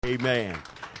Amen.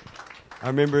 I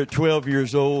remember at 12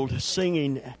 years old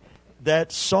singing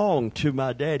that song to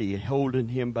my daddy, holding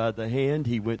him by the hand.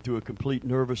 He went through a complete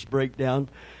nervous breakdown,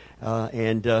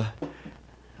 and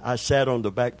I sat on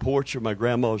the back porch of my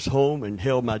grandma's home and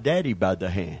held my daddy by the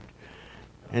hand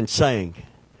and sang,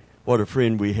 "What a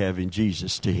friend we have in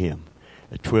Jesus," to him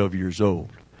at 12 years old.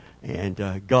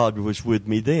 And God was with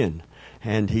me then,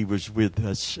 and He was with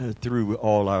us through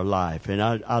all our life, and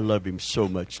I love Him so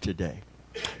much today.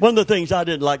 One of the things I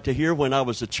didn't like to hear when I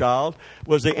was a child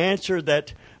was the answer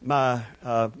that my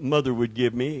mother would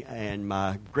give me and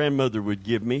my grandmother would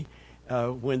give me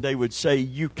when they would say,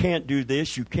 "You can't do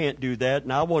this, you can't do that,"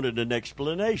 and I wanted an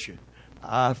explanation.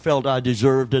 I felt I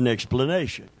deserved an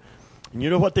explanation. And you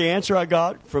know what the answer I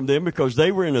got from them? Because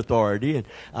they were in authority, and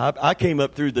I came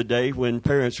up through the day when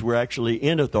parents were actually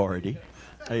in authority.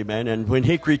 Amen. And when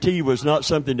hickory tea was not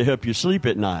something to help you sleep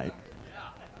at night.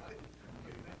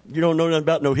 You don't know nothing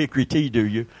about no hickory tea, do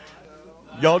you?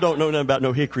 Y'all don't know nothing about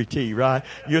no hickory tea, right?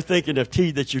 You're thinking of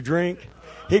tea that you drink.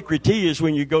 Hickory tea is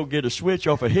when you go get a switch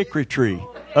off a hickory tree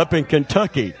up in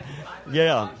Kentucky.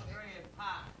 Yeah.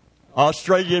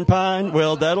 Australian pine,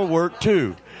 well, that'll work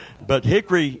too. But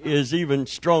hickory is even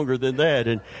stronger than that.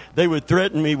 And they would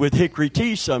threaten me with hickory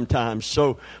tea sometimes.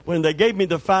 So when they gave me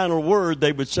the final word,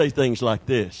 they would say things like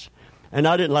this. And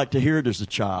I didn't like to hear it as a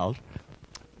child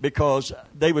because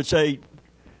they would say,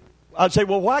 I'd say,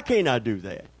 "Well, why can't I do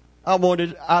that?"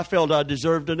 I felt I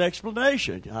deserved an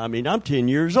explanation. I mean, I'm 10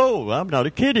 years old. I'm not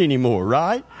a kid anymore,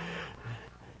 right?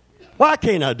 Why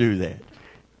can't I do that?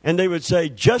 And they would say,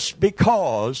 "Just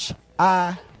because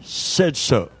I said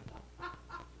so.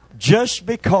 Just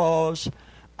because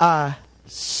I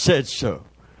said so."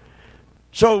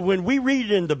 So when we read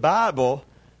in the Bible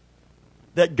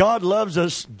that God loves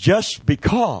us just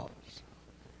because,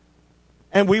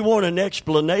 and we want an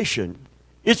explanation,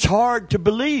 it's hard to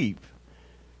believe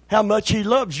how much He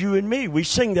loves you and me. We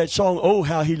sing that song, "Oh,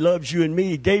 how He loves you and me.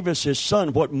 He gave us His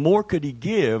Son. What more could He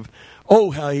give? Oh,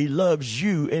 how He loves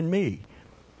you and me."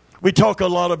 We talk a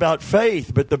lot about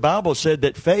faith, but the Bible said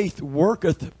that faith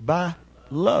worketh by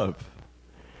love.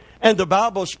 And the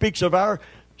Bible speaks of our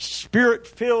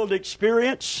Spirit-filled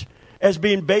experience as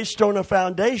being based on a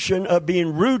foundation of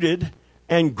being rooted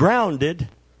and grounded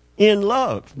in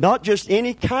love. Not just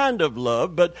any kind of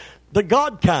love, but the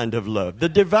God kind of love, the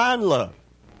divine love.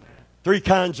 Three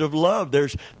kinds of love.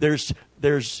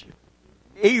 There's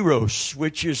eros,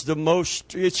 which is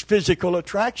it's physical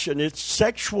attraction, it's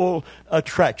sexual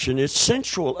attraction, it's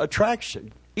sensual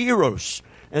attraction. Eros.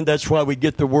 And that's why we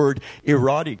get the word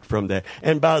erotic from that.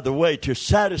 And by the way, to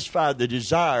satisfy the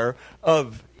desire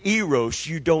of eros,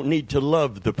 you don't need to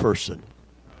love the person.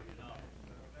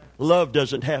 Love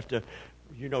doesn't have to.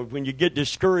 You know, when you get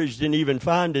discouraged in even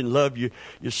finding love, you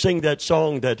sing that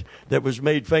song that was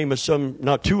made famous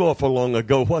not too awful long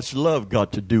ago. What's love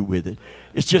got to do with it?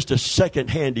 It's just a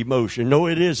second-hand emotion. No,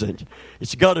 it isn't.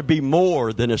 It's got to be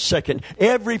more than a second.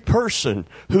 Every person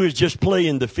who is just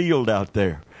playing the field out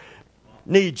there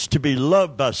needs to be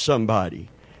loved by somebody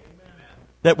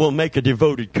that will make a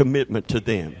devoted commitment to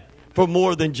them for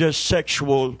more than just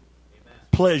sexual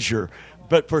pleasure,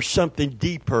 but for something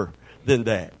deeper than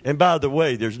that. And by the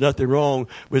way, there's nothing wrong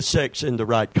with sex in the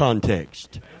right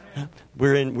context.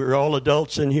 We're all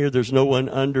adults in here. There's no one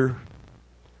under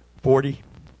 40.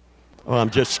 Oh,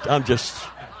 I'm just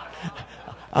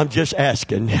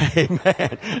asking.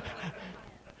 Amen.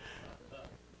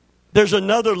 There's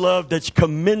another love that's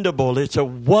commendable. It's a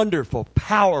wonderful,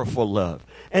 powerful love.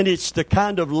 And it's the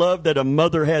kind of love that a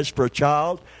mother has for a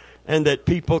child and that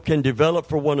people can develop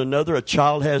for one another. A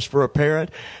child has for a parent,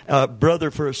 a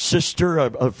brother for a sister,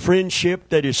 a friendship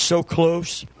that is so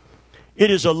close.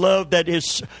 It is a love that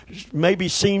is maybe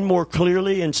seen more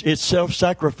clearly in its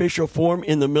self-sacrificial form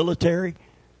in the military.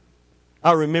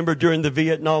 I remember during the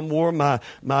Vietnam War, my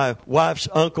wife's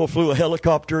uncle flew a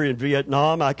helicopter in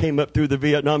Vietnam. I came up through the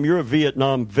Vietnam. You're a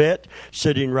Vietnam vet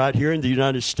sitting right here in the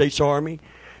United States Army.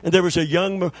 And there was a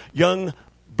young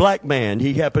black man.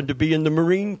 He happened to be in the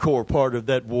Marine Corps part of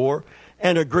that war.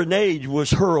 And a grenade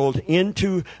was hurled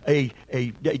into a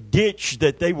ditch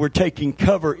that they were taking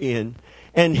cover in.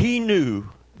 And he knew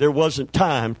there wasn't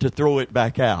time to throw it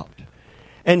back out.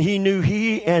 And he knew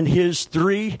he and his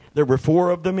there were 4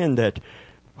 of them in that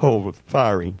hole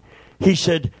firing. He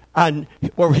said,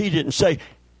 he didn't say,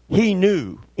 he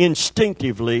knew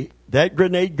instinctively that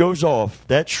grenade goes off,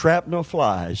 that shrapnel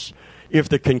flies. If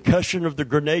the concussion of the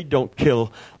grenade don't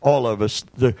kill all of us,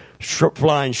 the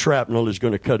flying shrapnel is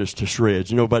going to cut us to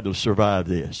shreds. Nobody will survive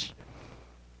this.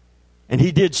 And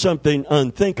he did something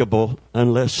unthinkable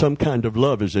unless some kind of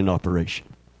love is in operation.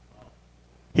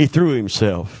 He threw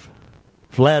himself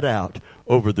flat out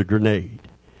over the grenade.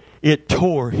 It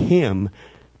tore him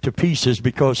to pieces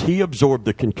because he absorbed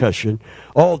the concussion.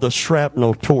 All the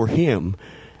shrapnel tore him.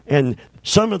 And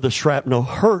some of the shrapnel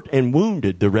hurt and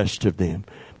wounded the rest of them.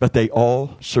 But they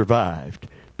all survived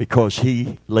because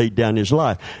he laid down his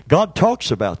life. God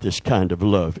talks about this kind of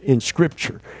love in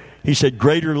Scripture. He said,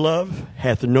 greater love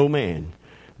hath no man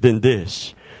than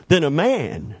this, than a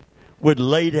man would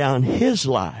lay down his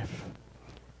life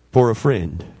for a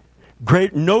friend.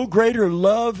 No greater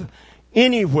love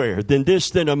anywhere than this,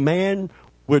 than a man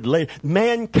would lay.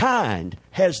 Mankind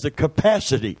has the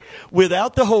capacity,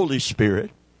 without the Holy Spirit,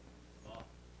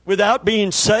 without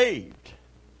being saved,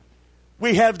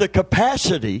 we have the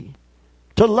capacity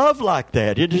to love like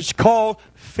that. It is called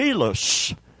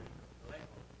philos.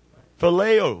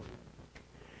 Phileo.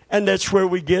 And that's where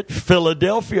we get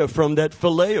Philadelphia from, that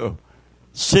phileo,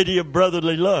 city of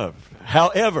brotherly love.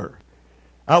 However,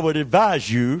 I would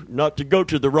advise you not to go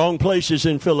to the wrong places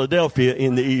in Philadelphia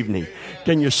in the evening.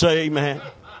 Can you say amen?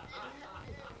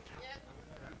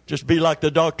 Just be like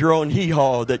the doctor on Hee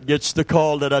Haw that gets the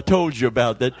call that I told you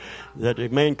about. That a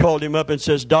man called him up and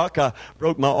says, Doc, I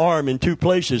broke my arm in 2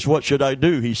 places. What should I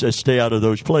do? He says, stay out of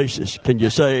those places. Can you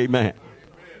say amen?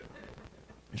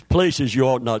 There's places you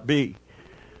ought not be.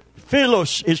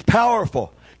 Philos is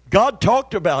powerful. God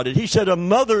talked about it. He said a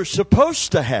mother's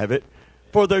supposed to have it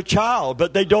for their child,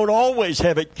 but they don't always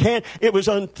have it. It was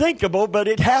unthinkable, but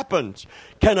it happens.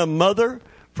 Can a mother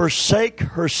forsake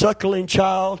her suckling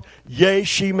child? Yea,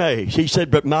 she may. He said,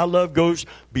 but my love goes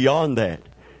beyond that.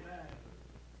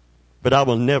 But I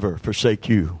will never forsake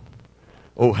you,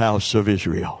 O house of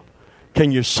Israel.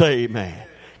 Can you say amen?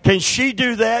 Can she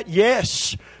do that?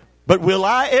 Yes. But will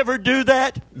I ever do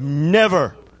that?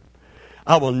 Never.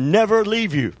 I will never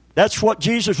leave you. That's what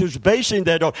Jesus was basing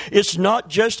that on. It's not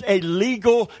just a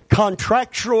legal,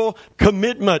 contractual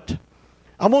commitment.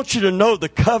 I want you to know the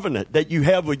covenant that you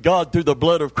have with God through the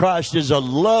blood of Christ is a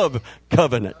love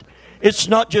covenant. It's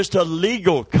not just a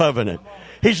legal covenant.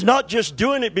 He's not just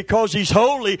doing it because He's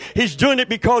holy. He's doing it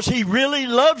because He really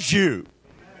loves you.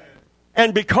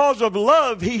 And because of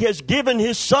love, He has given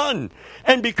His Son.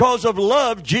 And because of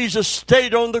love, Jesus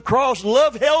stayed on the cross.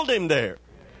 Love held Him there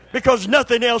because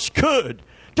nothing else could.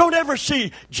 Don't ever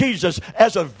see Jesus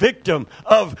as a victim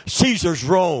of Caesar's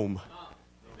Rome.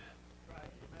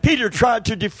 Peter tried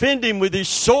to defend Him with his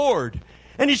sword.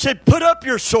 And he said, put up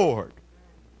your sword.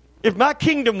 If my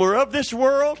kingdom were of this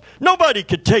world, nobody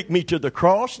could take me to the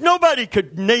cross. Nobody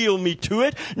could nail me to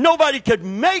it. Nobody could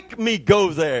make me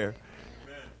go there.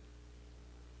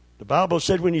 The Bible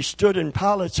said when He stood in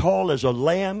Pilate's hall as a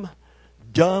lamb,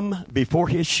 dumb before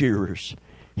his shearers,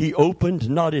 He opened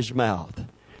not His mouth.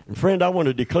 And friend, I want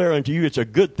to declare unto you, it's a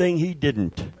good thing He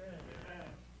didn't.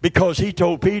 Because He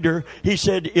told Peter, He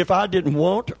said, if I didn't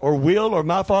want or will, or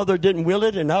my Father didn't will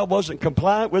it, and I wasn't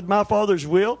compliant with my Father's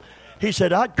will, He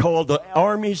said, I'd call the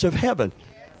armies of heaven.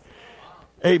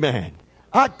 Amen.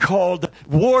 I'd call the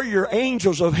warrior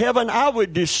angels of heaven. I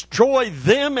would destroy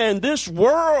them and this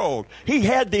world. He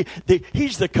had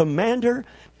He's the commander.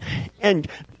 And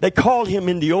they called Him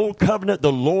in the Old Covenant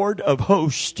the Lord of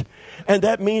Hosts. And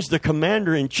that means the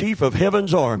commander-in-chief of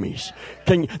heaven's armies.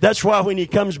 That's why when He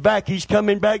comes back, He's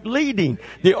coming back leading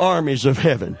the armies of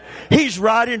heaven. He's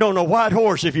riding on a white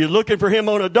horse. If you're looking for Him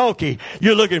on a donkey,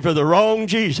 you're looking for the wrong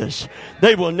Jesus.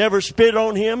 They will never spit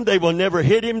on Him. They will never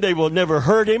hit Him. They will never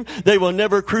hurt Him. They will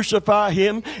never crucify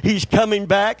Him. He's coming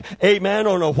back, amen,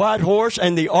 on a white horse,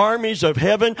 and the armies of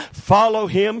heaven follow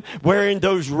Him wearing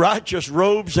those righteous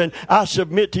robes. And I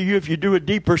submit to you, if you do a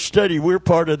deeper study, we're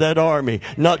part of that army,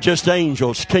 not just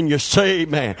angels. Can you say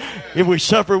amen? If we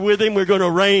suffer with Him, we're going to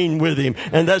reign with Him.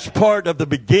 And that's part of the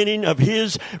beginning of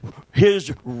His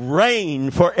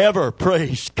reign forever.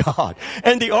 Praise God.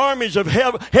 And the armies of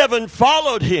heaven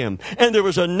followed Him. And there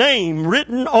was a name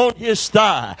written on His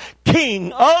thigh.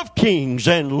 King of kings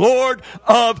and Lord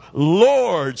of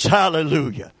lords.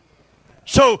 Hallelujah.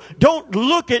 So don't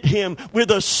look at Him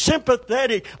with a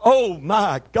sympathetic, oh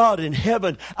my God in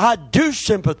heaven, I do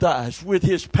sympathize with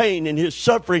His pain and His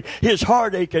suffering, His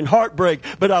heartache and heartbreak.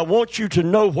 But I want you to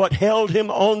know what held Him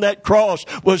on that cross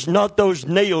was not those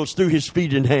nails through His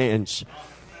feet and hands.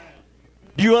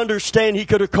 Do you understand? He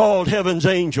could have called heaven's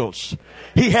angels.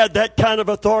 He had that kind of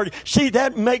authority. See,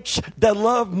 that makes the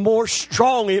love more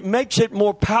strong. It makes it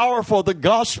more powerful, the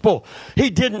gospel. He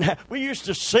didn't have, we used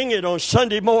to sing it on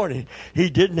Sunday morning. He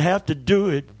didn't have to do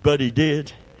it, but He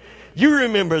did. You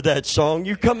remember that song.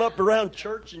 You come up around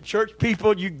church and church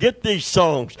people, you get these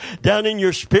songs down in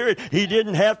your spirit. He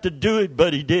didn't have to do it,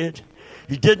 but He did.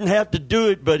 He didn't have to do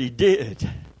it, but He did.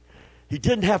 He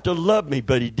didn't have to love me,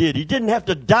 but He did. He didn't have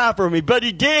to die for me, but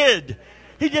He did.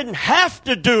 He didn't have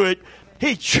to do it.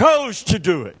 He chose to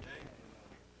do it.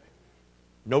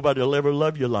 Nobody will ever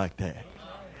love you like that.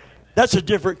 That's a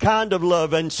different kind of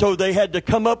love. And so they had to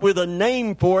come up with a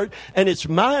name for it. And it's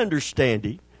my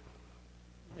understanding,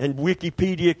 and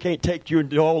Wikipedia can't take you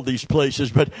into all these places,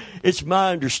 but it's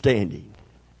my understanding.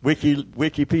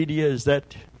 Wikipedia, is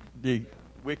that the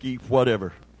wiki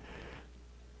whatever?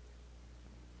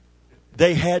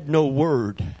 They had no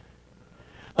word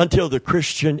until the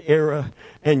Christian era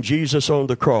and Jesus on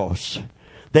the cross.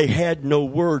 They had no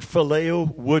word.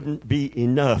 Phileo wouldn't be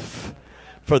enough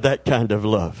for that kind of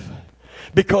love.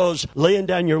 Because laying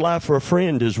down your life for a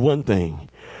friend is one thing,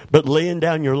 but laying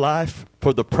down your life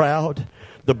for the proud,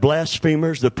 the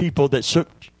blasphemers, the people that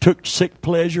took sick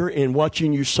pleasure in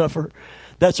watching you suffer,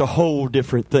 that's a whole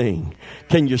different thing.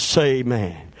 Can you say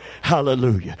amen?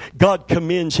 Hallelujah. God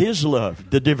commends His love,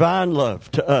 the divine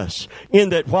love, to us, in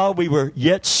that while we were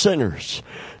yet sinners,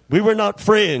 we were not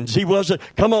friends. He wasn't,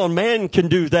 come on, man can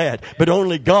do that, but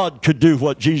only God could do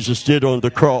what Jesus did on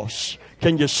the cross.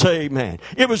 Can you say amen?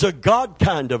 It was a God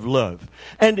kind of love.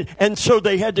 And so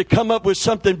they had to come up with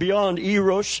something beyond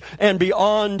eros and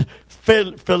beyond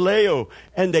phileo.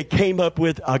 And they came up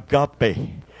with agape.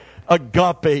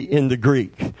 Agape in the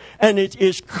Greek. And it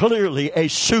is clearly a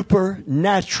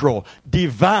supernatural,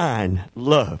 divine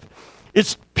love.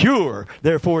 It's pure,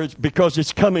 therefore, it's because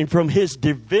it's coming from His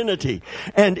divinity.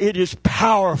 And it is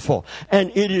powerful.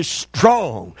 And it is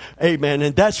strong. Amen.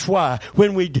 And that's why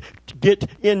when we get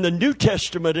in the New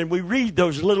Testament and we read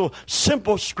those little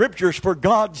simple scriptures, for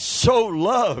God so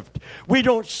loved, we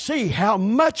don't see how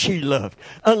much He loved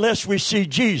unless we see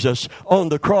Jesus on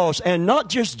the cross. And not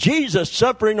just Jesus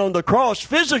suffering on the cross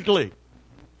physically.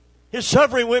 His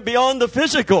suffering went beyond the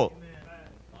physical.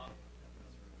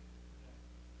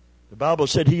 The Bible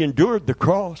said He endured the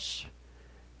cross.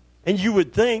 And you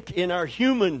would think in our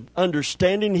human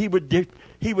understanding He would,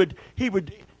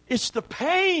 it's the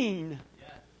pain.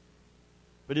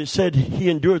 But it said He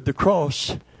endured the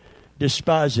cross,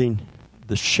 despising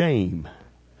the shame.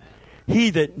 He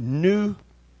that knew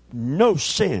no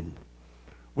sin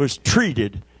was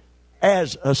treated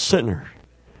as a sinner.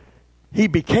 He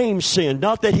became sin.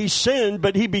 Not that He sinned,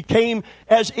 but He became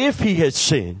as if He had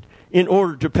sinned in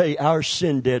order to pay our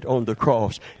sin debt on the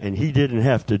cross. And He didn't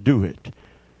have to do it,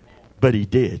 but He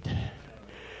did.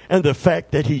 And the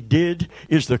fact that He did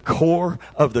is the core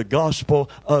of the gospel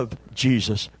of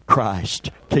Jesus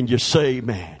Christ. Can you say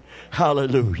amen?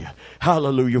 Hallelujah.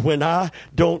 Hallelujah. When I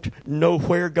don't know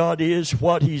where God is,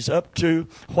 what He's up to,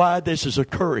 why this is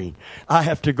occurring, I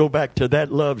have to go back to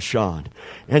that love, Sean,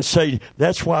 and say,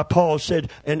 that's why Paul said,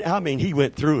 and I mean, he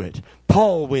went through it.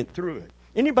 Paul went through it.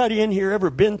 Anybody in here ever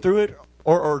been through it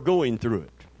or are going through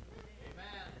it?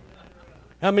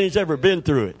 How many's ever been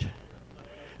through it?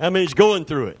 How many's going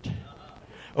through it?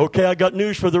 Okay, I got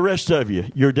news for the rest of you.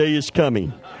 Your day is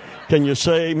coming. Can you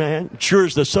say amen? Sure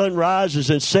as the sun rises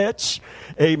and sets,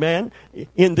 amen.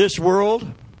 In this world,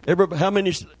 how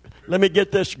many, let me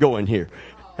get this going here.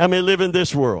 How many live in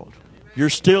this world? You're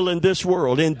still in this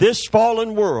world. In this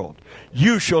fallen world,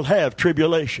 you shall have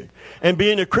tribulation. And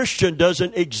being a Christian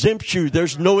doesn't exempt you.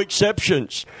 There's no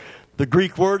exceptions. The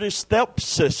Greek word is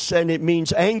thelpsis, and it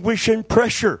means anguish and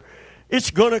pressure.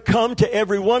 It's going to come to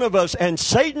every one of us. And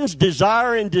Satan's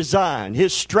desire and design,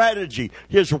 his strategy,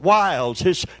 his wiles,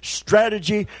 his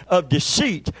strategy of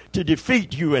deceit to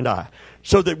defeat you and I,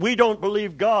 so that we don't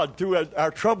believe God through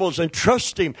our troubles and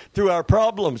trust Him through our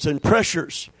problems and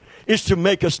pressures, is to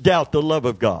make us doubt the love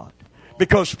of God.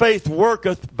 Because faith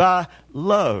worketh by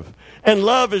love. And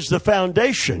love is the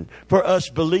foundation for us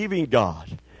believing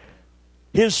God.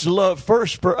 His love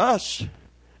first for us,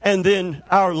 and then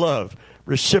our love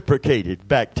reciprocated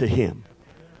back to Him.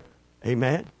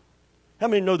 Amen. How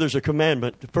many know there's a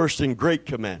commandment, the first and great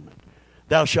commandment?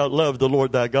 Thou shalt love the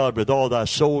Lord thy God with all thy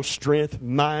soul, strength,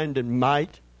 mind, and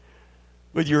might,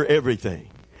 with your everything.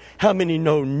 How many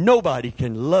know nobody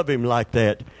can love Him like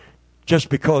that just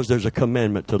because there's a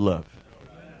commandment to love?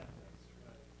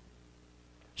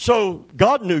 So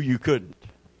God knew you couldn't.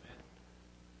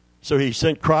 So He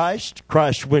sent Christ.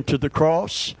 Christ went to the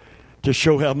cross to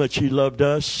show how much He loved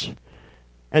us.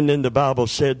 And then the Bible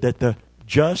said that the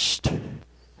just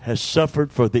has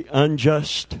suffered for the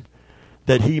unjust,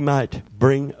 that He might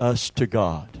bring us to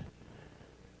God.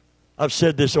 I've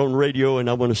said this on radio, and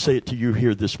I want to say it to you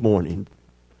here this morning.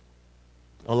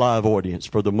 A live audience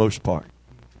for the most part.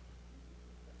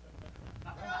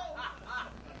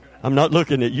 I'm not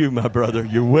looking at you, my brother.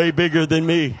 You're way bigger than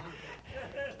me.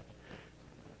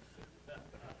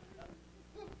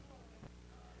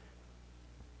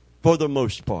 For the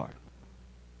most part.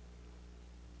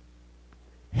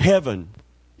 Heaven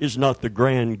is not the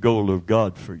grand goal of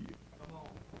God for you.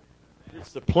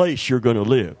 It's the place you're going to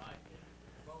live.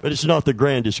 But it's not the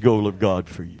grandest goal of God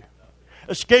for you.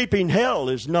 Escaping hell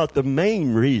is not the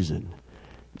main reason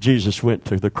Jesus went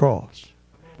to the cross.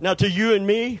 Now, to you and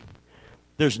me,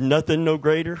 there's nothing no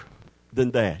greater than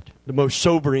that. The most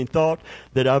sobering thought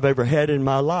that I've ever had in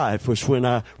my life was when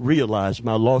I realized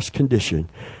my lost condition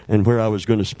and where I was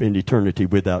going to spend eternity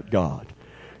without God.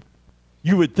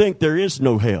 You would think there is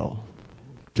no hell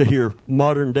to hear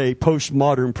modern-day,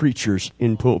 postmodern preachers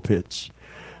in pulpits.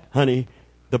 Honey,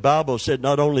 the Bible said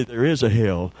not only there is a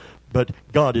hell, but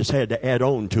God has had to add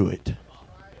on to it.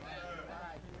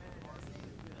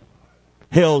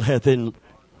 Hell hath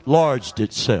enlarged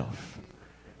itself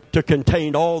to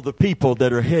contain all the people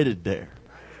that are headed there.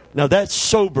 Now that's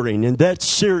sobering and that's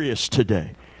serious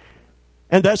today.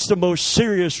 And that's the most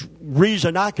serious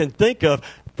reason I can think of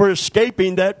for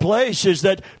escaping that place, is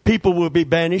that people will be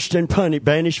banished and punished,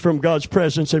 banished from God's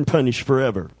presence and punished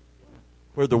forever.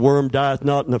 Where the worm dieth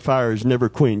not and the fire is never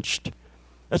quenched.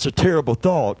 That's a terrible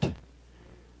thought.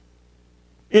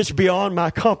 It's beyond my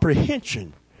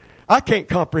comprehension. I can't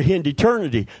comprehend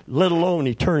eternity, let alone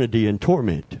eternity in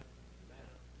torment.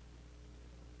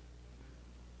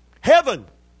 Heaven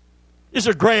is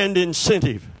a grand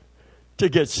incentive to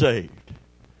get saved.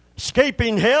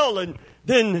 Escaping hell and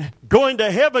then going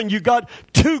to heaven, you got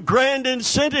two grand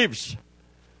incentives.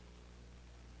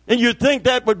 And you'd think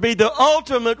that would be the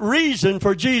ultimate reason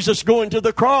for Jesus going to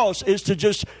the cross, is to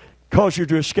just cause you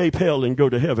to escape hell and go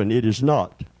to heaven. It is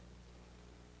not.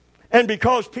 And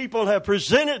because people have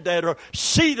presented that or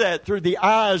see that through the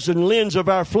eyes and lens of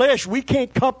our flesh, we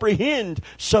can't comprehend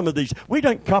some of these. We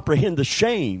don't comprehend the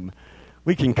shame.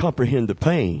 We can comprehend the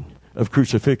pain of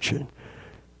crucifixion.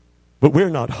 But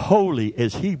we're not holy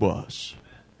as he was.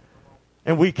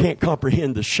 And we can't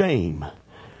comprehend the shame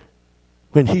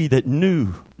when he that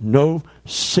knew no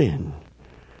sin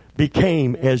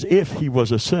became as if he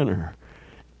was a sinner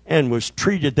and was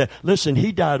treated that. Listen,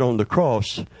 he died on the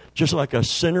cross just like a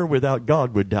sinner without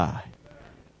God would die.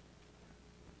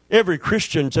 Every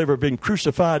Christian that's ever been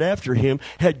crucified after him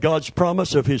had God's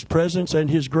promise of his presence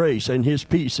and his grace and his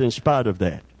peace in spite of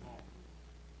that.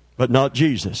 But not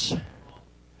Jesus.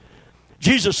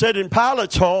 Jesus said in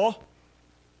Pilate's hall,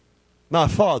 my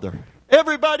Father.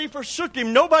 Everybody forsook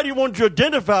him. Nobody wanted to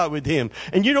identify with him.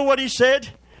 And you know what he said?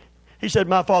 He said,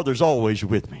 my Father's always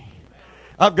with me.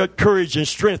 I've got courage and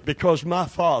strength because my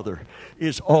Father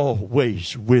is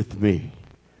always with me.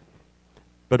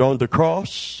 But on the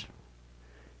cross,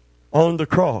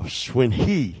 when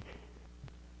he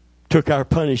took our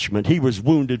punishment, he was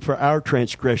wounded for our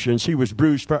transgressions, he was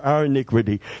bruised for our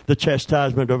iniquity. The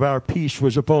chastisement of our peace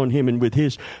was upon him, and with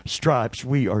his stripes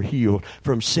we are healed.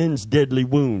 From sin's deadly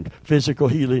wound, physical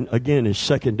healing, again, is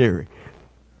secondary.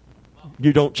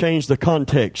 You don't change the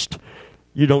context.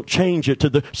 You don't change it to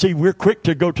the... See, we're quick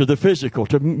to go to the physical,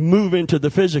 to move into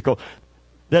the physical.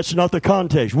 That's not the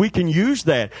context. We can use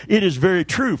that. It is very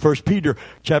true. 1 Peter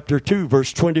chapter 2,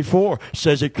 verse 24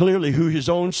 says it clearly, who his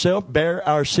own self bare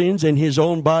our sins in his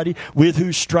own body, with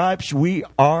whose stripes we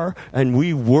are and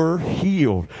we were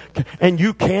healed. And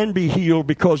you can be healed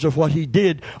because of what he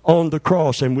did on the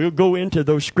cross. And we'll go into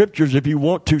those scriptures if you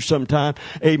want to sometime.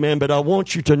 Amen. But I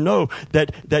want you to know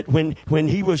that when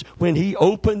he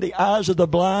opened the eyes of the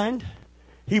blind,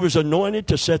 he was anointed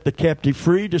to set the captive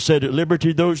free, to set at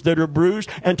liberty those that are bruised,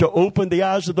 and to open the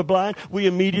eyes of the blind. We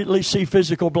immediately see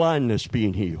physical blindness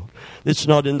being healed. It's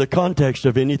not in the context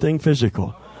of anything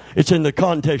physical. It's in the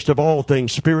context of all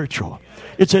things spiritual.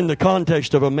 It's in the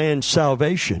context of a man's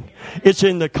salvation. It's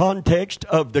in the context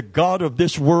of the God of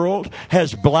this world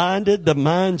has blinded the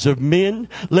minds of men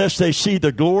lest they see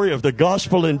the glory of the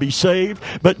gospel and be saved.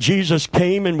 But Jesus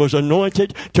came and was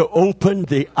anointed to open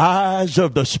the eyes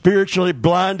of the spiritually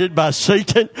blinded by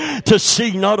Satan, to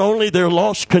see not only their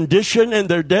lost condition and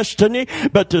their destiny,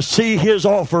 but to see his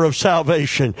offer of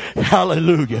salvation.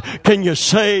 Hallelujah. Can you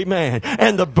say amen?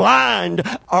 And the blind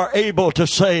are able to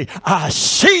say, I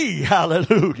see.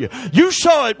 Hallelujah. You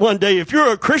saw it one day. If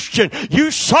you're a Christian, you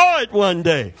saw it one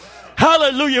day.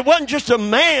 Hallelujah. It wasn't just a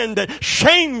man that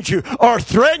shamed you or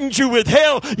threatened you with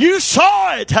hell. You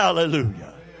saw it.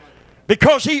 Hallelujah.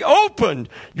 Because he opened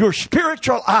your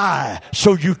spiritual eye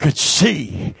so you could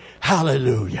see.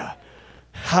 Hallelujah.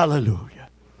 Hallelujah.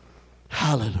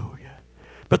 Hallelujah.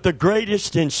 But the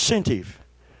greatest incentive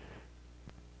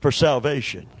for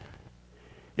salvation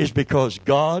is because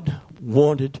God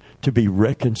wanted to be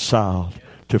reconciled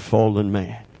to fallen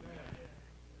man.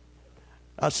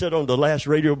 I said on the last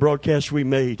radio broadcast we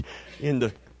made, in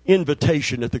the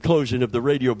invitation at the closing of the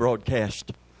radio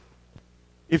broadcast,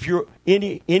 If you're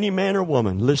any man or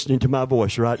woman listening to my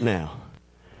voice right now,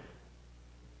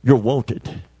 you're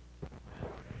wanted.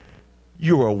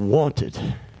 You are wanted.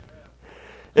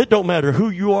 It don't matter who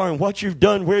you are and what you've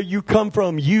done, where you come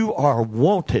from, you are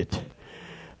wanted.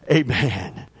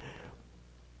 Amen.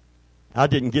 I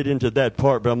didn't get into that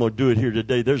part, but I'm going to do it here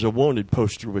today. There's a wanted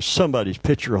poster with somebody's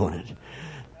picture on it.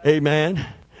 Amen.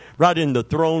 Right in the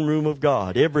throne room of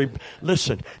God.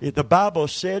 Listen, the Bible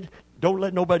said, don't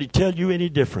let nobody tell you any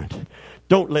different.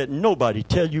 Don't let nobody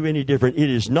tell you any different.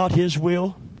 It is not His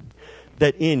will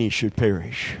that any should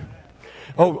perish.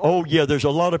 Oh, yeah, there's a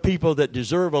lot of people that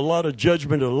deserve a lot of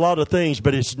judgment and a lot of things,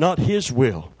 but it's not His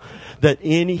will that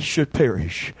any should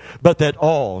perish, but that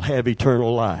all have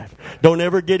eternal life. Don't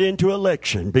ever get into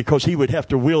election, because He would have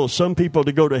to will some people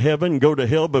to go to heaven and go to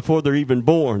hell before they're even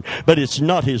born. But it's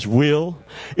not His will.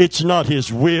 It's not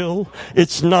His will.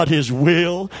 It's not His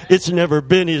will. It's never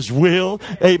been His will.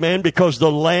 Amen. Because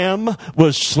the Lamb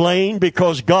was slain,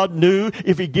 because God knew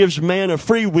if He gives man a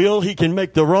free will, he can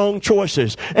make the wrong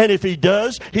choices. And if he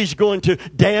does, he's going to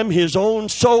damn his own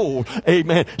soul.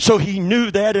 Amen. So He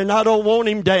knew that, and I don't want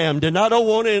him damned. And I don't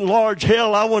want to enlarge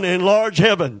hell. I want to enlarge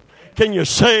heaven. Can you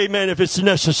say amen if it's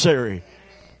necessary?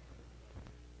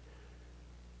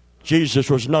 Jesus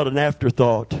was not an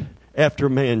afterthought after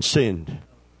man sinned.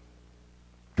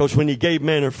 Because when He gave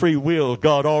man a free will,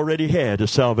 God already had a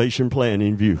salvation plan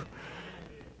in view.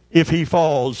 If he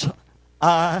falls,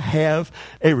 I have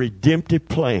a redemptive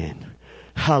plan.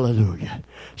 Hallelujah.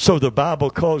 So the Bible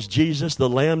calls Jesus the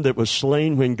Lamb that was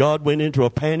slain when God went into a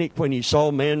panic when He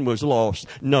saw man was lost.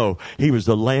 No, He was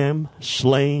the Lamb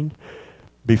slain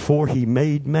before He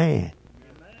made man.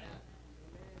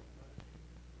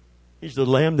 He's the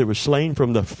Lamb that was slain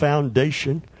from the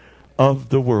foundation of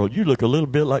the world. You look a little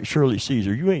bit like Shirley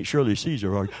Caesar. You ain't Shirley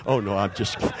Caesar, are you? Oh, no,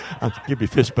 give me a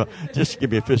fist bump. Just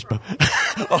give me a fist bump.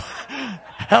 Oh,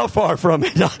 how far from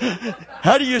it?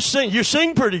 How do you sing? You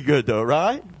sing pretty good, though,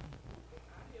 right?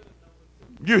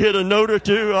 You hit a note or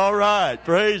two? All right.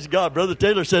 Praise God. Brother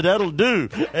Taylor said that'll do.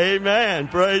 Amen.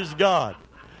 Praise God.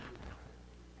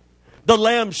 The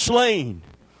Lamb slain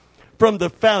from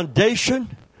the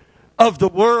foundation of the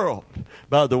world.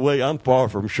 By the way, I'm far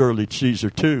from Shirley Caesar,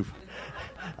 too.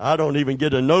 I don't even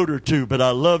get a note or two, but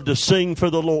I love to sing for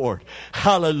the Lord.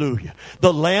 Hallelujah.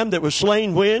 The Lamb that was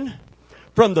slain when?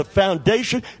 From the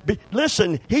foundation.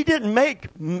 Listen, He didn't make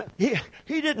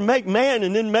man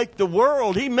and then make the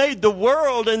world. He made the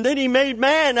world and then He made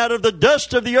man out of the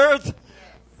dust of the earth.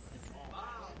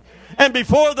 And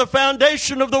before the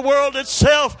foundation of the world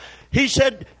itself, He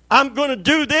said, I'm going to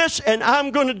do this and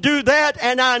I'm going to do that.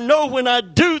 And I know when I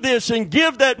do this and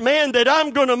give that man that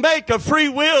I'm going to make a free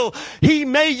will, he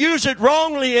may use it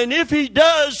wrongly. And if he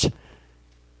does,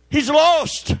 he's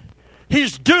lost.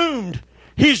 He's doomed.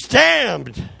 He's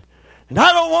damned. And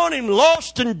I don't want him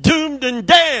lost and doomed and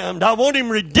damned. I want him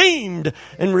redeemed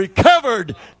and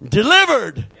recovered,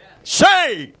 delivered,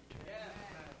 saved.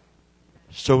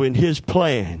 So in His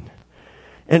plan,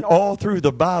 and all through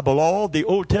the Bible, all the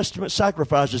Old Testament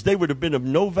sacrifices, they would have been of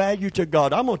no value to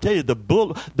God. I'm going to tell you, the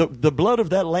blood of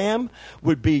that lamb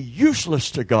would be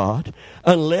useless to God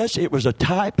unless it was a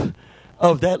type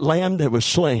of that lamb that was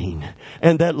slain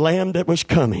and that lamb that was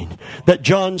coming, that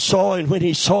John saw. And when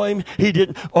he saw Him, he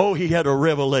had a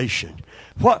revelation.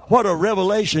 What a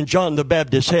revelation John the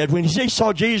Baptist had. When he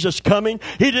saw Jesus coming,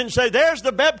 he didn't say, there's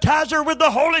the baptizer with the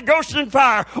Holy Ghost and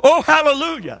fire. Oh,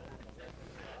 hallelujah.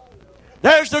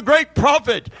 There's the great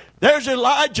prophet. There's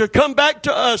Elijah come back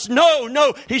to us.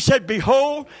 No. He said,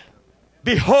 behold.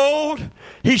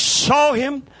 He saw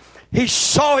Him.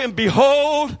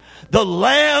 Behold, the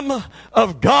Lamb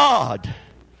of God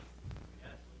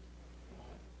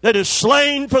that is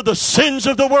slain for the sins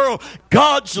of the world.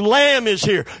 God's Lamb is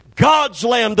here. God's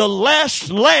Lamb, the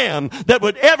last Lamb that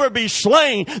would ever be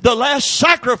slain, the last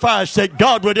sacrifice that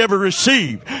God would ever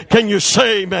receive. Can you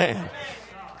say amen?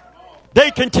 They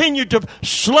continued to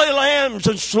slay lambs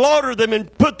and slaughter them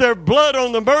and put their blood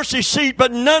on the mercy seat,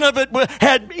 but none of it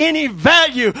had any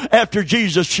value after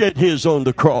Jesus shed His on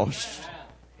the cross.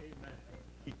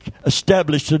 He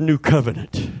established a new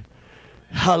covenant.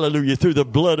 Hallelujah. Through the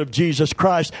blood of Jesus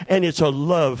Christ. And it's a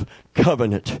love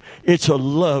covenant. It's a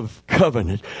love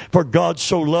covenant. For God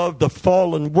so loved the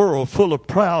fallen world full of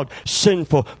proud,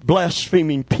 sinful,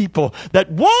 blaspheming people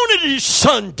that wanted His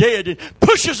Son dead and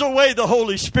pushes away the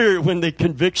Holy Spirit when they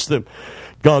convicts them.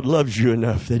 God loves you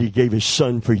enough that He gave His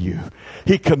Son for you.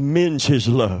 He commends His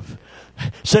love.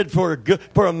 Said for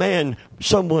a man,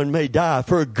 someone may die.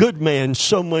 For a good man,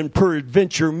 someone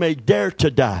peradventure may dare to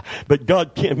die. But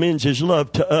God commends His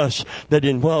love to us, that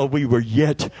while we were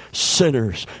yet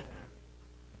sinners,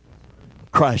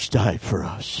 Christ died for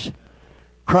us.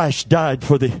 Christ died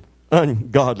for the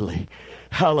ungodly.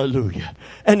 Hallelujah.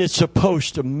 And it's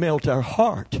supposed to melt our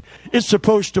heart. It's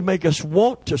supposed to make us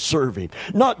want to serve Him.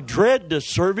 Not dread to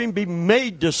serve Him, be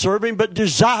made to serve Him, but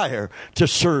desire to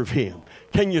serve Him.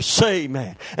 Can you say,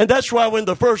 man? And that's why when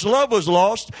the first love was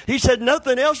lost, He said,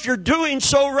 nothing else you're doing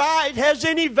so right has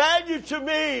any value to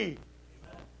me.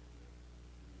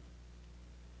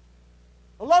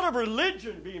 A lot of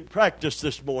religion being practiced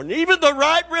this morning. Even the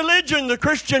right religion, the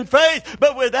Christian faith,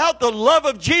 but without the love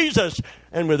of Jesus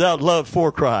and without love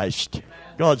for Christ.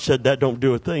 God said that don't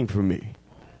do a thing for me.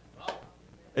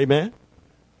 Amen?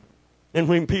 And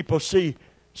when people see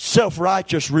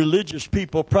self-righteous religious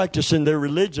people practicing their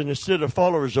religion instead of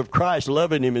followers of Christ,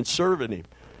 loving Him and serving Him,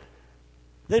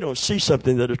 they don't see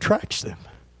something that attracts them.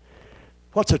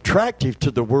 What's attractive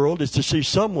to the world is to see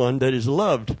someone that is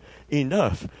loved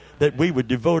enough that we would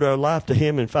devote our life to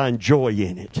Him and find joy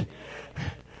in it.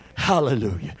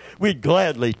 Hallelujah. We'd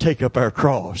gladly take up our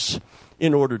cross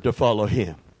in order to follow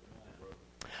Him.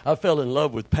 I fell in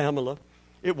love with Pamela.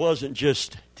 It wasn't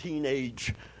just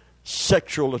teenage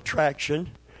sexual attraction.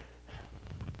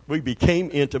 We became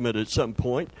intimate at some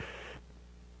point.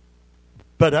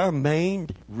 But our main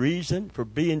reason for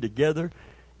being together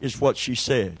is what she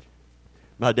said.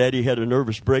 My daddy had a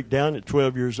nervous breakdown at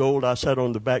 12 years old. I sat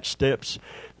on the back steps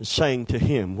and sang to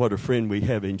him, what a friend we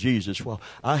have in Jesus. Well,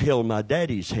 I held my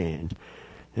daddy's hand,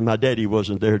 and my daddy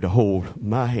wasn't there to hold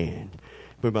my hand.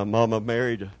 When my mama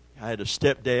married, I had a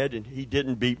stepdad, and he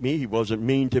didn't beat me. He wasn't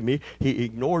mean to me. He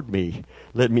ignored me,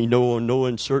 let me know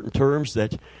in certain terms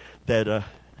that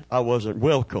I wasn't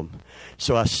welcome.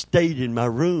 So I stayed in my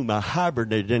room. I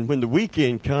hibernated. And when the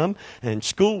weekend come and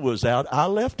school was out, I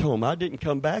left home. I didn't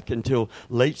come back until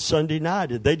late Sunday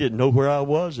night. And they didn't know where I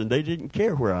was, and they didn't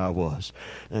care where I was.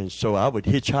 And so I would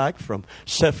hitchhike from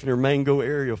Seffner Mango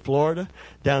area, Florida,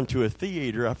 down to a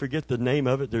theater. I forget the name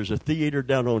of it. There's a theater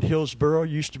down on Hillsboro.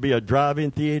 Used to be a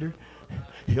drive-in theater.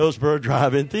 Hillsboro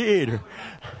Drive-In Theater.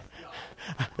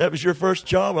 That was your first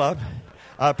job.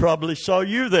 I probably saw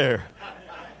you there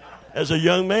as a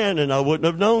young man, and I wouldn't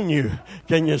have known you.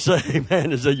 Can you say,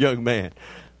 man, as a young man?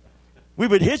 We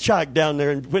would hitchhike down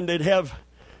there, and when they'd have,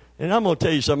 and I'm going to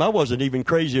tell you something, I wasn't even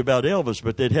crazy about Elvis,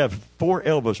 but they'd have 4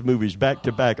 Elvis movies back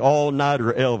to back,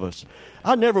 all-nighter Elvis.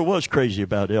 I never was crazy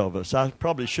about Elvis. I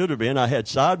probably should have been. I had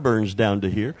sideburns down to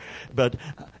here. But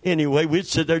anyway, we'd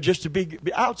sit there just to be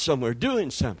out somewhere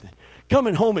doing something.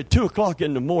 Coming home at 2 o'clock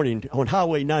in the morning on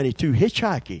Highway 92,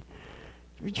 hitchhiking.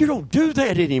 You don't do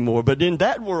that anymore. But in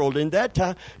that world, in that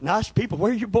time, nice people,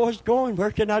 where are you boys going? Where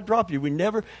can I drop you?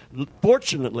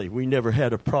 Fortunately, we never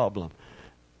had a problem.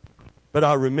 But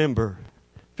I remember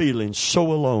feeling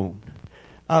so alone.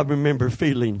 I remember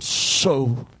feeling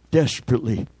so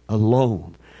desperately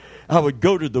alone. I would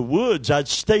go to the woods. I'd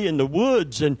stay in the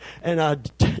woods, and I'd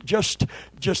just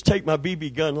take my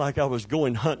BB gun like I was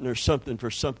going hunting or something for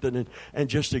something, and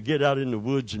just to get out in the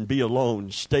woods and be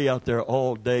alone, stay out there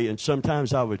all day. And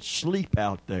sometimes I would sleep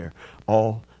out there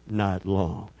all night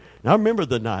long. Now, I remember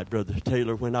the night, Brother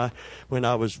Taylor, when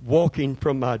I was walking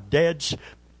from my dad's,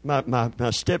 my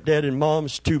stepdad and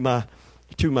mom's to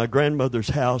my grandmother's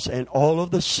house, and all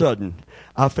of a sudden,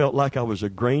 I felt like I was a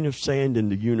grain of sand in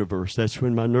the universe. That's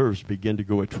when my nerves began to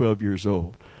go at 12 years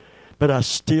old. But I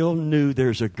still knew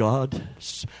there's a God.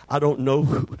 I don't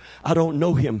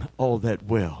know Him all that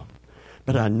well,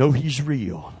 but I know He's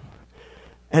real.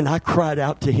 And I cried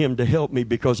out to Him to help me,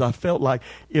 because I felt like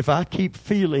if I keep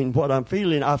feeling what I'm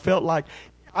feeling, I felt like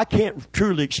I can't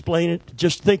truly explain it.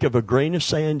 Just think of a grain of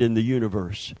sand in the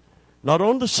universe. Not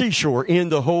on the seashore, in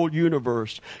the whole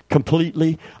universe,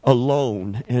 completely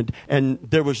alone. And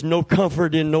there was no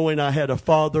comfort in knowing I had a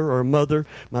father or a mother.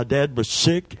 My dad was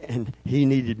sick, and he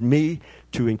needed me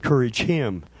to encourage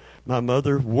him. My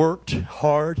mother worked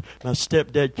hard. My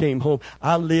stepdad came home.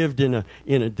 I lived in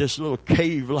this little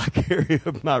cave-like area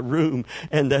of my room,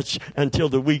 and that's until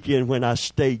the weekend when I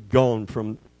stayed gone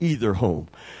from either home.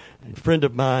 A friend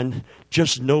of mine,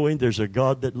 just knowing there's a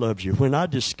God that loves you. When I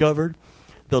discovered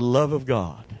the love of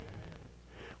God,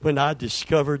 when I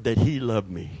discovered that He loved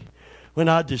me, when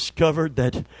I discovered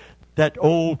that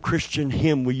old Christian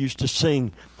hymn we used to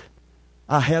sing,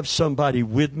 I have somebody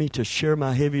with me to share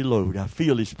my heavy load. I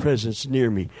feel His presence near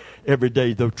me every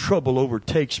day. Though trouble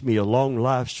overtakes me along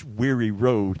life's weary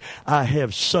road, I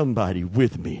have somebody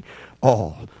with me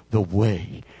all the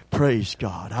way. Praise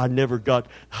God. I never got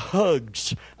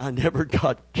hugs. I never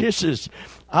got kisses.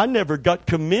 I never got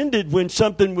commended when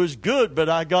something was good, but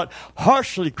I got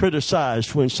harshly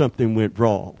criticized when something went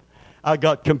wrong. I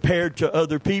got compared to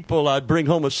other people. I'd bring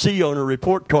home a C on a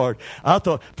report card. I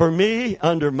thought, for me,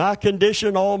 under my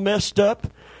condition, all messed up,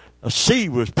 a C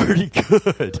was pretty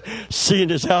good, seeing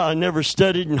as how I never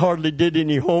studied and hardly did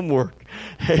any homework.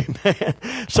 Amen.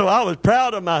 So I was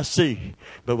proud of my C.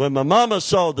 But when my mama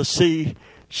saw the C,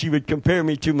 she would compare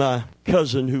me to my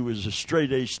cousin who was a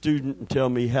straight-A student and tell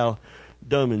me how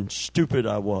dumb and stupid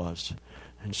I was.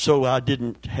 And so I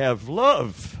didn't have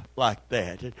love like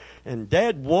that. And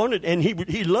Dad wanted, and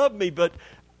he loved me, but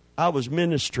I was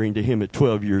ministering to him at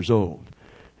 12 years old.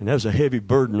 And that was a heavy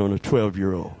burden on a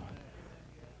 12-year-old.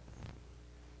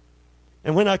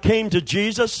 And when I came to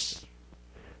Jesus,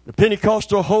 the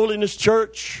Pentecostal Holiness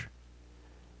Church,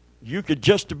 you could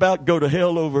just about go to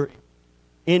hell over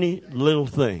any little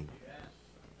thing.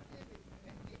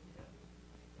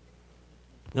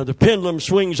 Now the pendulum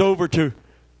swings over to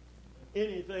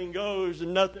anything goes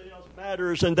and nothing else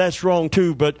matters, and that's wrong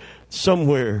too, but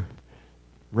somewhere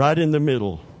right in the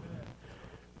middle,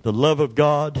 the love of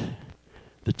God,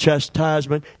 the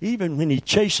chastisement, even when he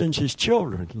chastens his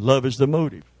children, love is the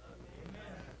motive.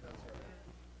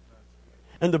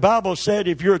 And the Bible said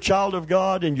if you're a child of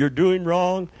God and you're doing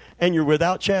wrong and you're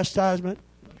without chastisement,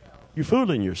 you're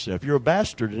fooling yourself. You're a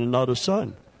bastard and not a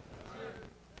son.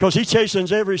 Because he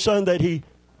chastens every son that he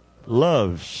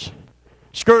loves.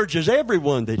 Scourges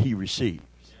everyone that he receives.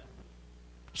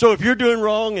 So if you're doing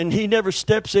wrong and he never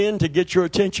steps in to get your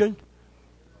attention,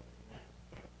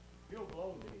 you'll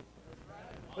blow me.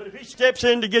 But if he steps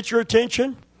in to get your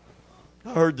attention,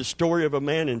 I heard the story of a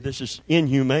man, and this is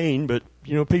inhumane, but,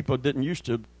 people didn't used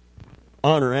to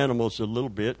honor animals a little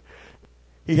bit.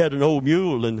 He had an old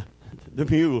mule, and the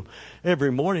mule,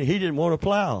 every morning, he didn't want to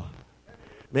plow.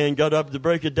 Man got up at the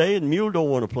break of day, and the mule don't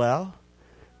want to plow.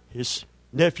 His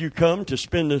nephew come to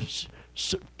spend the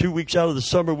 2 weeks out of the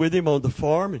summer with him on the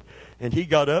farm, and he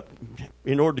got up.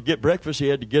 In order to get breakfast, he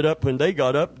had to get up when they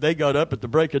got up. They got up at the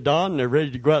break of dawn, and they're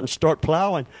ready to go out and start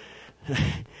plowing.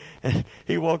 And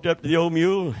he walked up to the old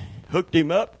mule, hooked him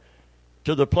up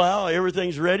to the plow.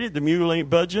 Everything's ready. The mule ain't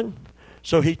budging.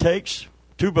 So he takes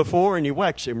 2x4 and he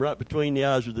whacks him right between the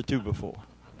eyes with the 2x4.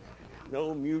 The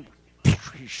old mule,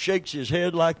 he shakes his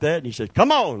head like that, and he said,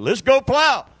 "Come on, let's go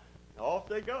plow." Off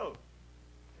they go.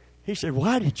 He said,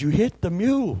 "Why did you hit the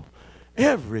mule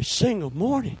every single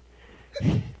morning?"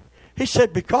 He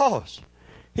said, "Because."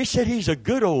 He said, "He's a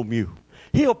good old mule.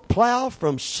 He'll plow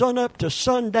from sun up to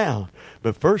sundown.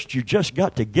 But first, you just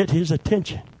got to get his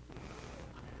attention."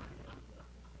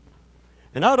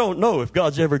 And I don't know if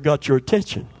God's ever got your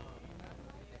attention.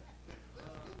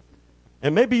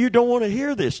 And maybe you don't want to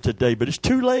hear this today, but it's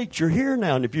too late. You're here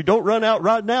now. And if you don't run out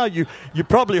right now, you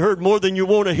probably heard more than you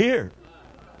want to hear.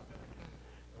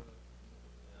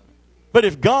 But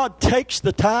if God takes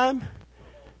the time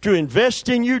to invest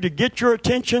in you to get your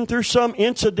attention through some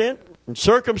incident and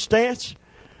circumstance,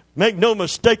 make no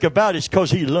mistake about it, it's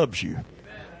because he loves you.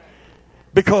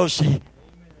 Because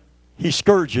he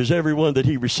scourges everyone that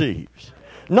he receives.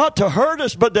 Not to hurt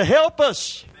us, but to help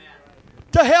us.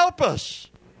 To help us.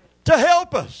 To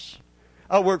help us.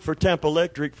 I worked for Tampa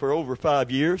Electric for over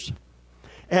 5 years.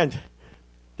 And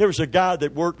there was a guy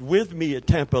that worked with me at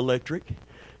Tampa Electric.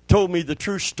 Told me the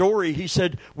true story. He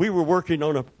said, we were working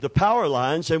on the power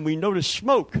lines and we noticed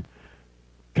smoke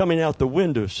coming out the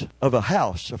windows of a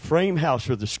house, a frame house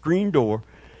with a screen door.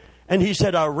 And he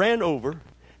said, I ran over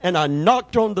and I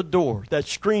knocked on the door, that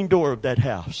screen door of that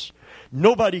house.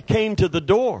 Nobody came to the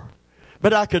door,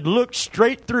 but I could look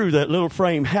straight through that little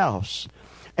frame house.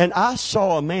 And I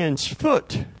saw a man's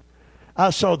foot. I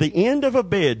saw the end of a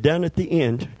bed down at the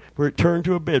end where it turned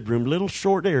to a bedroom, little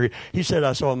short area. He said,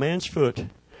 I saw a man's foot.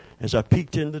 As I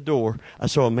peeked in the door, I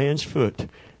saw a man's foot.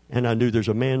 And I knew there's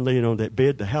a man laying on that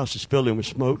bed. The house is filling with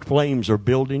smoke. Flames are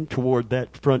building toward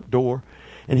that front door.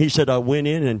 And he said, I went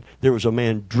in and there was a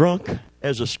man drunk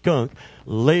as a skunk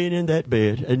laying in that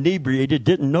bed, inebriated,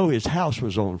 didn't know his house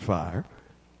was on fire.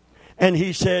 And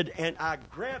he said, and I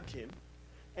grabbed him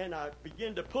and I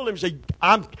began to pull him and say,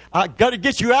 I got to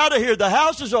get you out of here. The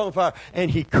house is on fire.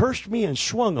 And he cursed me and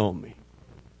swung on me.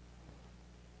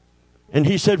 And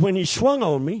he said, when he swung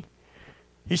on me,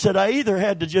 he said, I either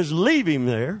had to just leave him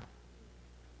there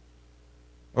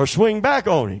or swing back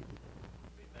on him.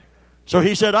 So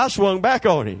he said, I swung back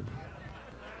on him.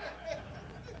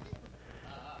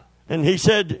 And he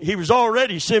said he was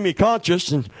already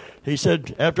semi-conscious. And he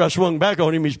said, after I swung back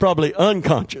on him, he's probably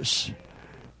unconscious.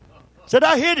 Said,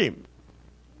 I hit him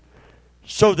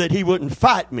so that he wouldn't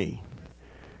fight me,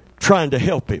 trying to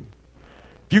help him.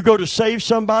 If you go to save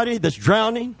somebody that's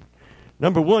drowning,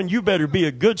 number one, you better be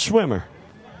a good swimmer.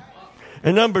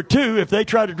 And number two, if they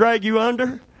try to drag you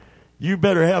under, you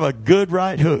better have a good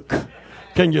right hook.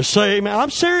 Can you say amen? I'm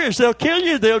serious. They'll kill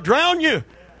you. They'll drown you.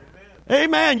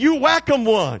 Amen. You whack them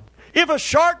one. If a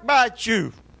shark bites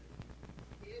you,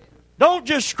 don't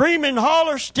just scream and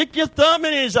holler. Stick your thumb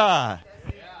in his eye.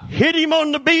 Hit him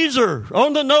on the beezer,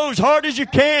 on the nose, hard as you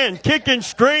can. Kick and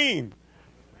scream.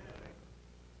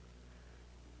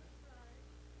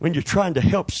 When you're trying to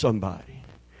help somebody.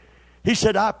 He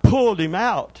said, I pulled him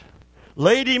out.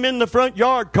 Laid him in the front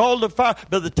yard, called the fire.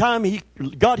 By the time he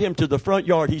got him to the front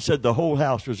yard, he said the whole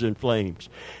house was in flames.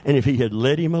 And if he had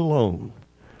let him alone,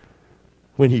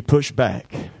 when he pushed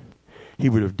back, he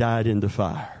would have died in the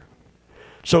fire.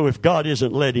 So if God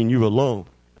isn't letting you alone,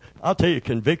 I'll tell you,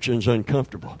 conviction's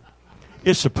uncomfortable.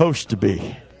 It's supposed to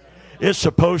be. It's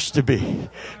supposed to be.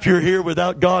 If you're here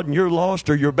without God and you're lost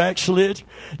or you're backslid,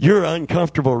 you're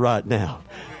uncomfortable right now.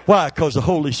 Why? Because the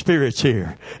Holy Spirit's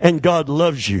here. And God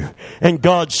loves you. And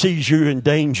God sees you in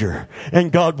danger.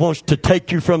 And God wants to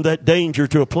take you from that danger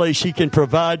to a place He can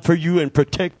provide for you and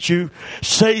protect you,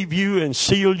 save you, and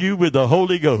seal you with the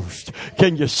Holy Ghost.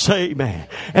 Can you say amen?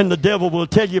 And the devil will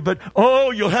tell you, but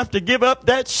you'll have to give up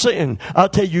that sin. I'll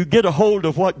tell you, get a hold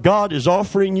of what God is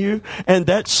offering you, and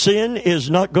that sin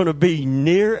is not going to be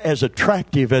near as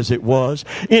attractive as it was.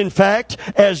 In fact,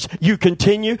 as you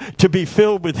continue to be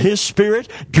filled with His Spirit,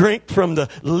 drink from the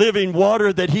living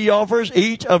water that He offers,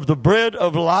 eat of the bread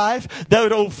of life,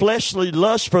 that old fleshly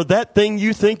lust for that thing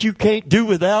you think you can't do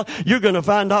without, you're going to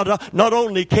find out not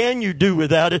only can you do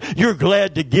without it, you're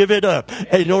glad to give it up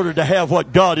in order to have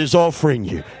what God is offering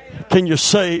you. Can you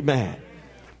say amen?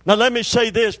 Now let me say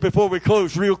this before we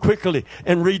close real quickly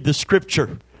and read the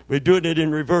scripture. We're doing it in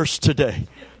reverse today.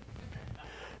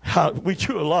 We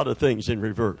do a lot of things in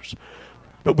reverse.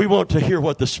 But we want to hear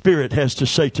what the Spirit has to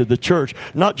say to the church,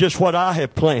 not just what I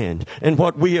have planned and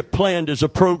what we have planned as a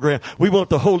program. We want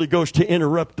the Holy Ghost to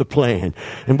interrupt the plan,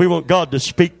 and we want God to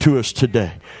speak to us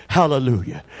today.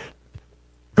 Hallelujah.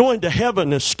 Going to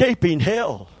heaven, escaping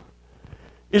hell,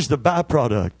 is the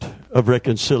byproduct of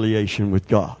reconciliation with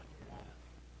God.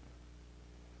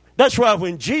 That's why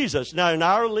when Jesus, now in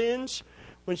our lens,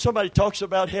 when somebody talks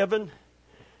about heaven,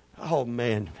 oh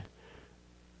man,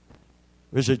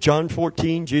 is it John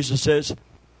 14? Jesus says,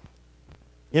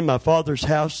 in my Father's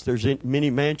house there's many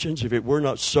mansions. If it were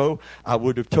not so, I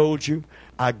would have told you.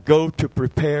 I go to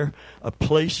prepare a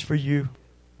place for you.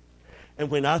 And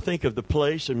when I think of the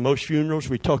place, in most funerals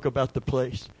we talk about the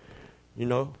place. You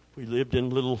know, we lived in a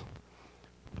little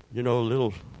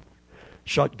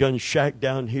shotgun shack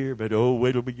down here, but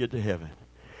wait till we get to heaven.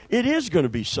 It is going to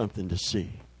be something to see.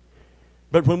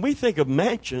 But when we think of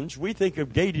mansions, we think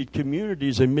of gated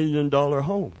communities and $1 million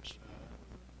homes.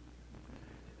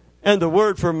 And the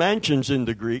word for mansions in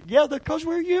the Greek, because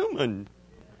we're human.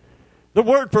 The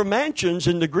word for mansions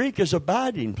in the Greek is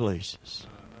abiding places.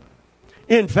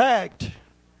 In fact,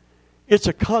 it's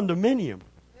a condominium.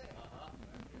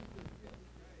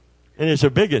 And it's a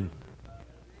big one.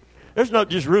 There's not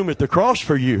just room at the cross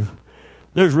for you.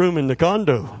 There's room in the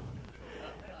condo.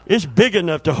 It's big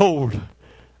enough to hold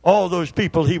all those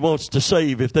people He wants to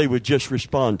save if they would just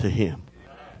respond to Him.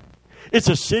 It's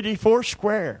a city 4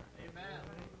 square.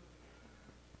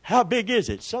 How big is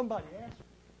it? Somebody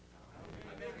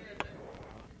asked.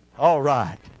 All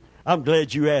right. I'm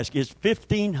glad you asked. It's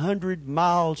 1,500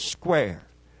 miles square.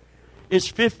 It's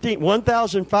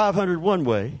 1,500 one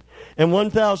way, and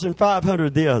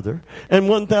 1,500 the other, and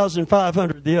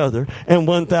 1,500 the other, and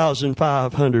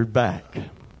 1,500 back.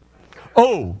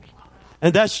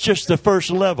 And that's just the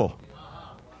first level.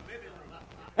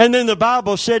 And then the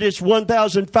Bible said it's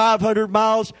 1,500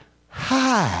 miles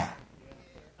high.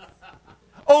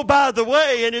 Oh, by the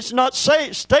way, and it's not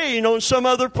staying on some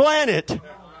other planet.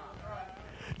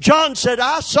 John said,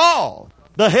 I saw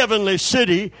the heavenly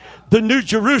city, the New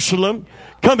Jerusalem,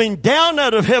 coming down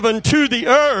out of heaven to the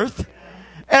earth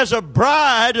as a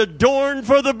bride adorned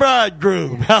for the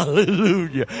bridegroom.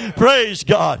 Hallelujah. Praise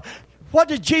God. What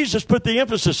did Jesus put the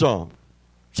emphasis on?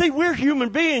 See, we're human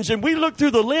beings, and we look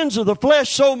through the lens of the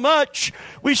flesh so much,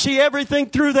 we see everything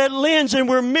through that lens, and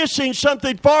we're missing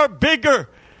something far bigger.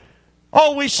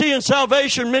 All we see in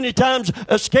salvation many times,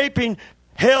 escaping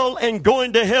hell and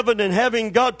going to heaven and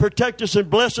having God protect us and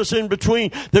bless us in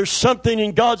between. There's something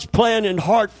in God's plan and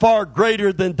heart far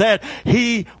greater than that.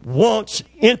 He wants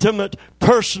intimate,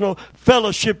 personal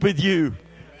fellowship with you.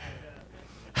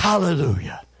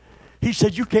 Hallelujah. He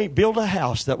said, you can't build a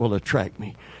house that will attract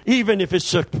me, even if it's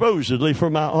supposedly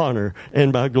for my honor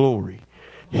and my glory.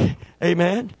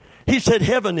 Amen. He said,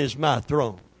 heaven is my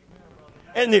throne,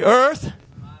 and the earth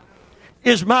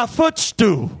is my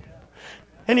footstool.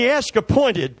 And he asked a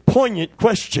poignant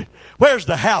question. Where's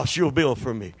the house you'll build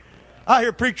for me? I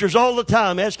hear preachers all the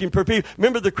time asking for people.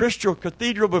 Remember the Crystal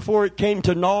Cathedral before it came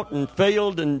to naught and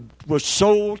failed and was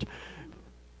sold?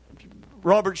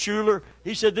 Robert Schuller,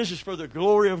 he said, this is for the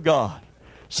glory of God.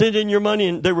 Send in your money,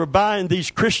 and they were buying these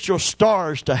crystal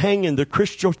stars to hang in the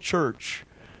Crystal Church,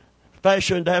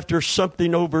 fashioned after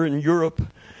something over in Europe.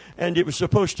 And it was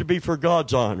supposed to be for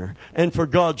God's honor and for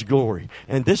God's glory.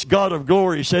 And this God of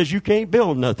glory says you can't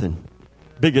build nothing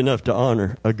big enough to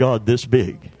honor a God this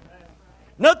big.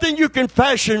 Nothing you can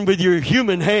fashion with your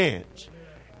human hands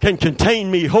can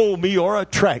contain me, hold me, or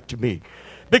attract me.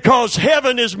 Because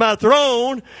heaven is my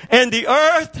throne and the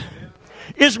earth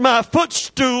is my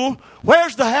footstool.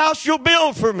 Where's the house you'll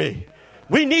build for me?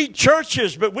 We need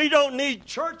churches, but we don't need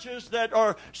churches that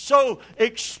are so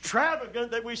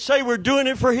extravagant that we say we're doing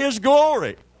it for His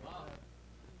glory.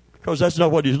 Because that's not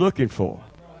what He's looking for.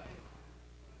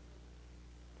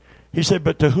 He said,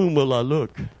 but to whom will I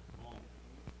look?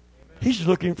 He's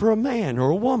looking for a man or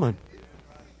a woman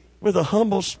with a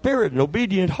humble spirit and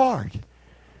obedient heart. He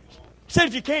said,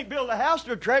 if you can't build a house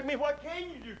to attract me, what can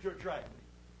you do to attract me?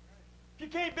 If you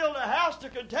can't build a house to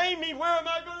contain me, where am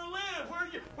I going to live?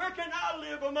 Where can I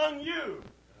live among you?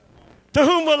 To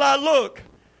whom will I look?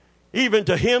 Even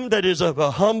to him that is of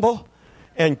a humble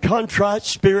and contrite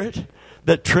spirit,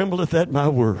 that trembleth at my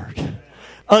word.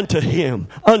 Unto him,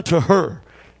 unto her.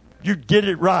 You get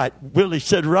it right. Willie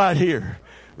said right here.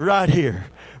 Right here.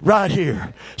 Right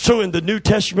here. So in the New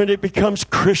Testament it becomes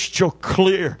crystal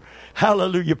clear.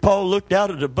 Hallelujah. Paul looked out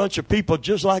at a bunch of people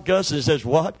just like us and says,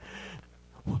 what?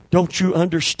 Don't you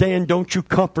understand? Don't you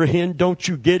comprehend? Don't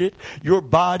you get it? Your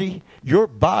body.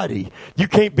 You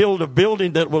can't build a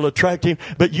building that will attract him,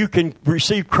 but you can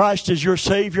receive Christ as your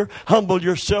Savior, humble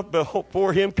yourself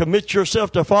before him, commit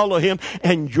yourself to follow him,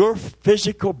 and your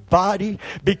physical body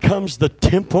becomes the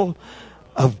temple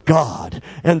of God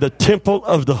and the temple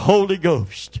of the Holy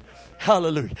Ghost.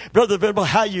 Hallelujah. Brother Venable,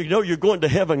 how you know you're going to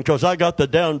heaven? Because I got the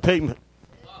down payment.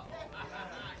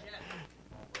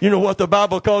 You know what the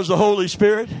Bible calls the Holy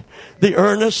Spirit? The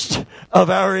earnest of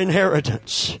our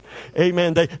inheritance.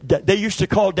 Amen. They used to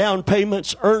call down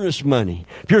payments earnest money.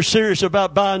 If you're serious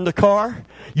about buying the car,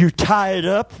 you tie it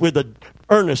up with the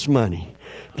earnest money.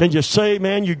 Can you say,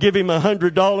 man, you give him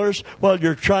 $100 while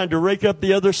you're trying to rake up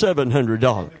the other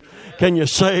 $700? Can you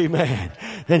say, man?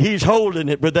 And he's holding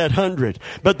it with that 100.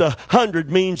 But the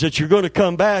 100 means that you're going to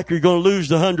come back. You're going to lose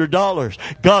the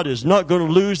 $100. God is not going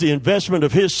to lose the investment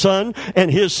of His Son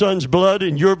and His Son's blood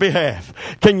in your behalf.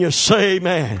 Can you say,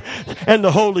 man? And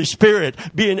the Holy Spirit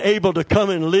being able to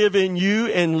come and live in you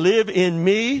and live in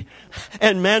me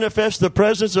and manifest the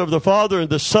presence of the Father and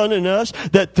the Son in us,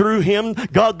 that through Him,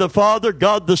 God the Father,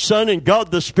 God the Son, and God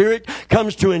the Spirit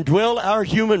comes to indwell our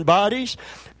human bodies.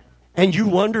 And you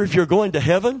wonder if you're going to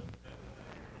heaven?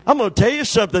 I'm going to tell you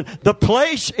something. The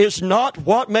place is not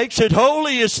what makes it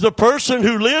holy. It's the person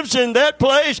who lives in that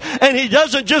place. And he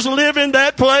doesn't just live in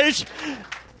that place.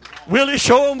 Will he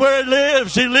show him where he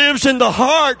lives? He lives in the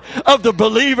heart of the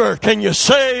believer. Can you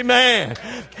say amen?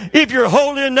 If you're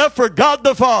holy enough for God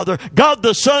the Father, God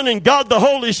the Son, and God the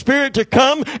Holy Spirit to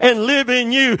come and live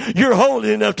in you, you're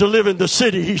holy enough to live in the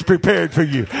city He's prepared for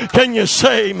you. Can you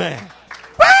say amen?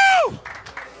 Woo!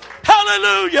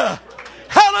 Hallelujah!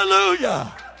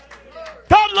 Hallelujah!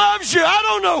 God loves you. I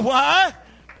don't know why.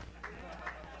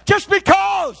 Just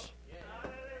because.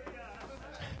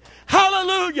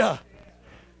 Hallelujah.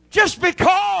 Just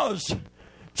because.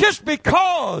 Just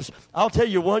because. I'll tell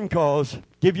you one cause.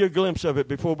 Give you a glimpse of it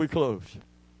before we close.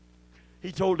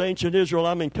 He told ancient Israel,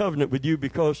 I'm in covenant with you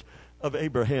because of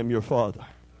Abraham, your father.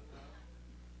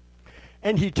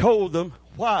 And he told them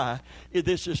why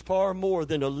this is far more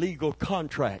than a legal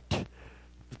contract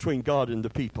between God and the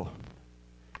people.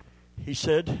 He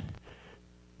said,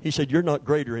 you're not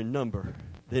greater in number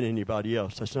than anybody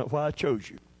else. That's not why I chose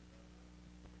you.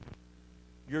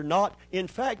 You're not, in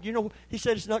fact, he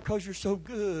said it's not because you're so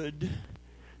good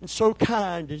and so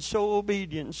kind and so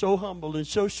obedient and so humble and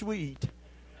so sweet.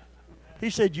 He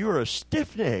said you're a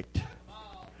stiff-necked,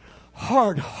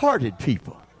 hard-hearted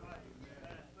people.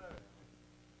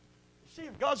 See,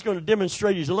 if God's going to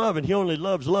demonstrate His love and He only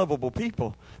loves lovable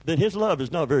people, then His love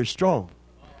is not very strong.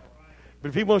 But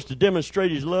if He wants to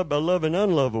demonstrate His love by loving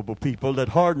unlovable people, that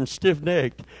hard and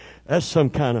stiff-necked, that's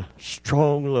some kind of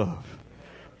strong love.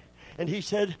 And He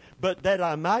said, but that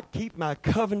I might keep my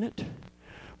covenant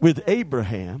with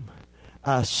Abraham,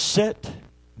 I set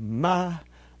my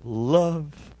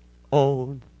love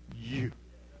on you.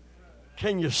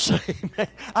 Can you say, man?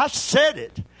 I said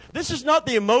it. This is not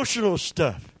the emotional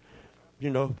stuff.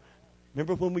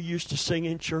 Remember when we used to sing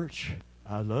in church?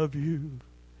 I love you.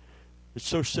 It's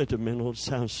so sentimental. It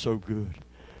sounds so good.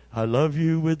 I love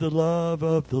you with the love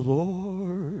of the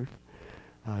Lord.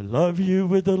 I love you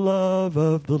with the love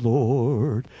of the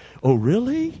Lord. Oh,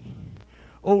 really?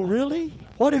 Oh, really?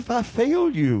 What if I fail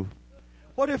you?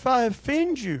 What if I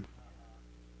offend you?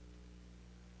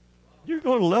 You're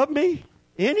going to love me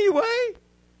anyway?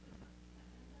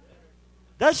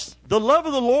 That's the love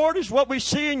of the Lord is what we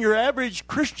see in your average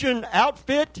Christian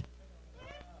outfit.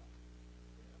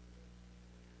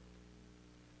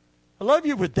 I love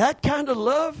you with that kind of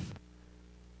love.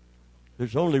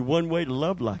 There's only one way to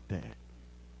love like that.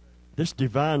 This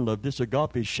divine love, this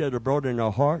agape is shed abroad in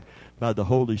our heart by the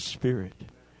Holy Spirit.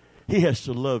 He has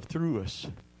to love through us.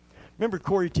 Remember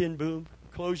Corrie ten Boom,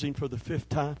 closing for the 5th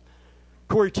time?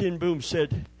 Corrie ten Boom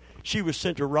said she was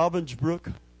sent to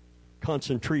Ravensbrück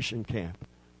concentration camp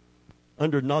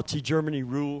under Nazi Germany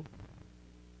rule.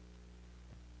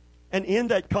 And in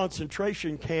that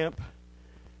concentration camp,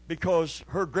 because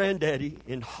her granddaddy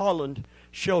in Holland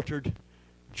sheltered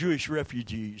Jewish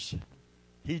refugees,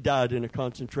 he died in a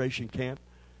concentration camp.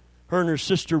 Her and her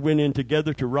sister went in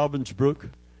together to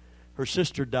Ravensbrück. Her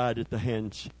sister died at the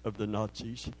hands of the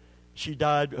Nazis. She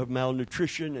died of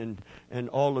malnutrition and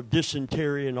all of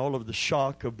dysentery and all of the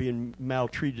shock of being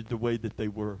maltreated the way that they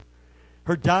were.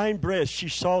 Her dying breath, she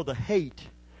saw the hate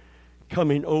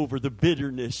coming over, the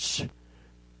bitterness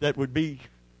that would be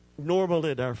normal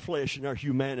in our flesh and our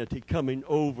humanity coming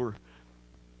over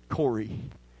Corrie.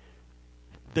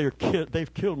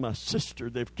 They've killed my sister.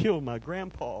 They've killed my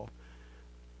grandpa.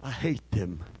 I hate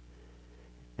them.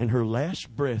 And her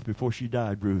last breath before she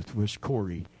died, Ruth, was,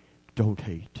 Corrie, don't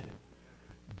hate.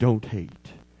 Don't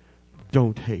hate.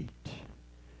 Don't hate.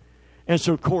 And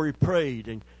so Corrie prayed,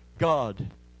 and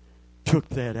God took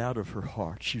that out of her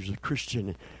heart. She was a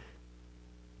Christian.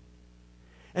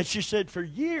 And she said, for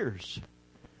years,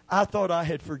 I thought I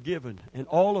had forgiven, and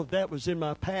all of that was in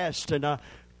my past, and I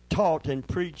taught and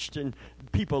preached, and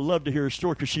people loved to hear her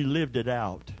story because she lived it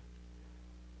out.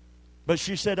 But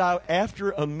she said,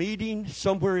 after a meeting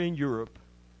somewhere in Europe,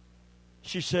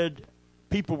 she said,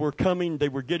 people were coming, they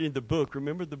were getting the book.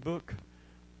 Remember the book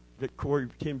that Corrie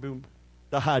ten Boom?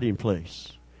 The Hiding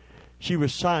Place. She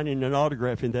was signing an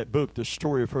autograph in that book, the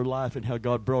story of her life and how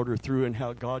God brought her through and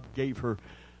how God gave her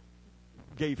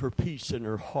peace in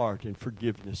her heart and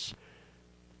forgiveness.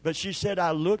 But she said,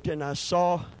 I looked and I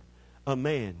saw a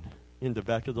man in the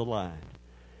back of the line.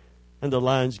 And the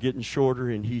line's getting shorter,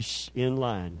 and he's in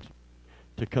line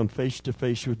to come face to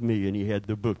face with me, and he had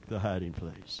the book, The Hiding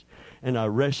Place. And I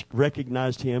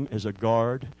recognized him as a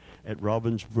guard at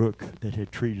Ravensbrück that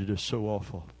had treated us so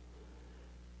awful.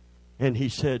 And she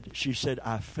said,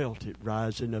 I felt it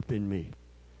rising up in me.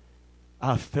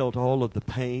 I felt all of the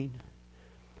pain,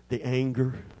 the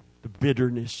anger, the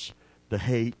bitterness, the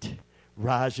hate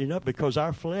rising up, because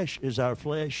our flesh is our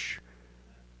flesh.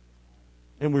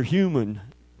 And we're human.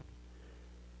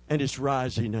 And it's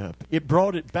rising up. It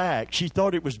brought it back. She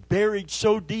thought it was buried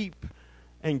so deep,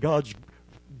 and God's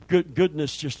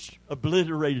goodness just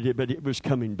obliterated it, but it was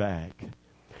coming back.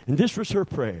 And this was her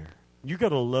prayer. You got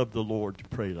to love the Lord to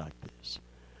pray like this.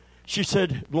 She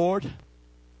said, Lord,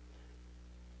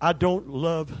 I don't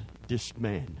love this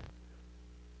man,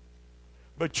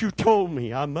 but you told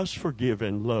me I must forgive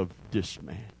and love this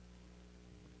man.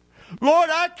 Lord,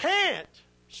 I can't.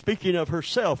 Speaking of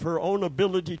herself, her own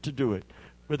ability to do it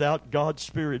without God's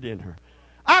Spirit in her.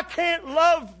 I can't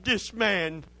love this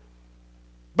man,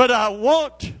 but I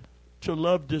want to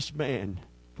love this man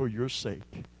for your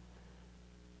sake.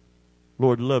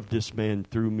 Lord, love this man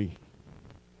through me.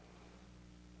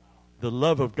 The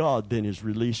love of God then is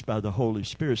released by the Holy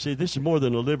Spirit. See, this is more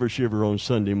than a liver shiver on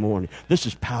Sunday morning. This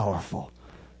is powerful.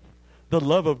 The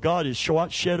love of God is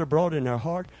shed abroad in our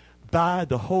heart by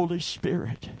the Holy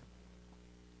Spirit.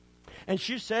 And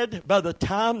she said, by the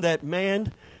time that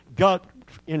man got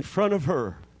in front of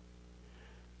her,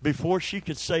 before she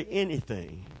could say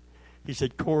anything, he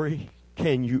said, Corrie,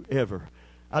 can you ever?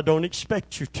 I don't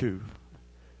expect you to.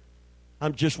 I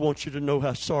just want you to know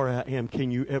how sorry I am. Can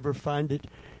you ever find it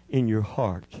in your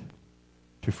heart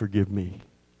to forgive me?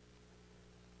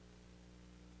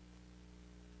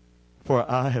 For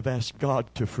I have asked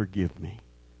God to forgive me.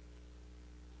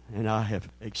 And I have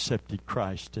accepted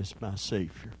Christ as my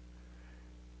Savior.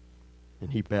 And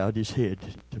he bowed his head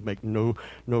to make no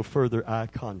further eye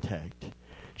contact.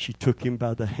 She took him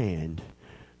by the hand,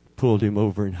 pulled him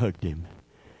over and hugged him,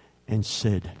 and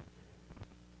said,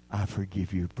 I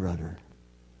forgive you, brother.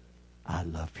 I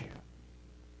love you.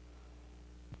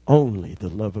 Only the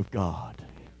love of God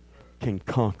can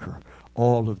conquer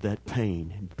all of that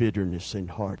pain and bitterness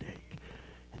and heartache.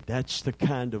 And that's the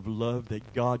kind of love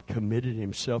that God committed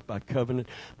himself by covenant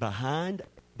behind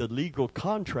the legal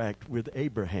contract with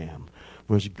Abraham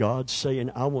was God saying,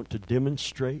 I want to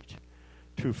demonstrate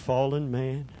to fallen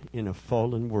man in a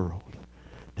fallen world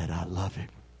that I love him.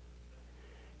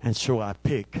 And so I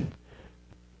pick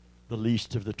the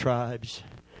least of the tribes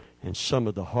and some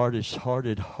of the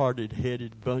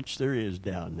hardest-headed bunch there is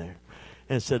down there,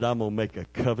 and said, I'm going to make a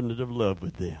covenant of love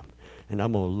with them. And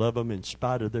I'm going to love them in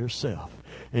spite of their self.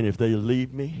 And if they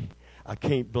leave me, I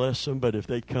can't bless them, but if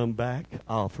they come back,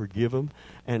 I'll forgive them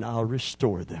and I'll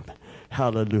restore them.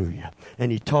 Hallelujah.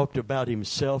 And he talked about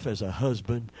himself as a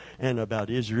husband and about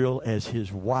Israel as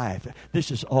his wife. This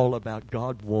is all about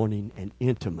God wanting an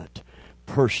intimate,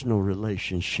 personal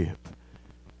relationship.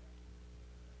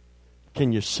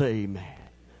 Can you say amen?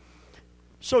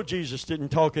 So Jesus didn't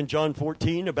talk in John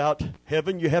 14 about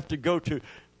heaven. You have to go to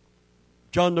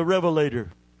John the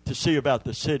Revelator to see about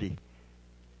the city.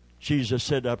 Jesus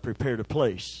said, I prepared a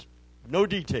place. No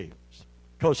details,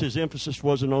 because his emphasis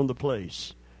wasn't on the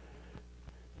place.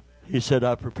 He said,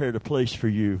 I prepared a place for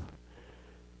you.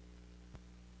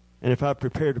 And if I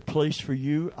prepared a place for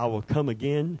you, I will come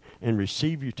again and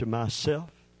receive you to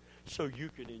myself so you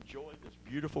can enjoy this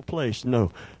beautiful place.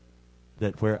 Know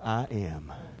that where I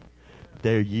am,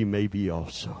 there ye may be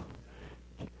also.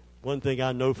 One thing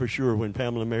I know for sure, when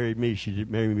Pamela married me, she didn't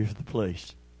marry me for the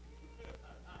place.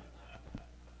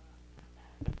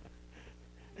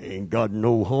 Ain't got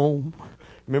no home.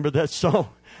 Remember that song?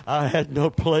 I had no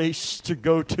place to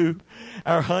go to.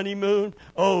 Our honeymoon,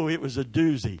 oh, it was a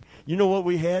doozy. You know what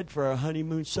we had for our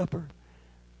honeymoon supper?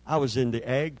 I was in the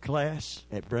ag class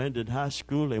at Brandon High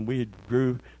School, and we had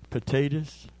grew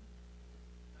potatoes.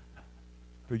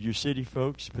 For you city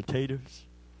folks, potatoes.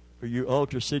 For you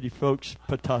Ultra City folks,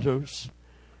 potatoes.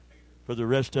 For the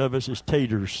rest of us, it's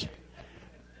taters.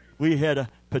 We had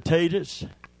potatoes,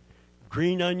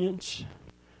 green onions,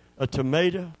 a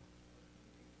tomato,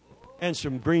 and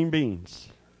some green beans.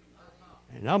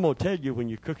 And I'm going to tell you, when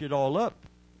you cook it all up,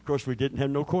 of course, we didn't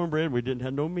have no cornbread, we didn't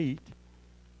have no meat.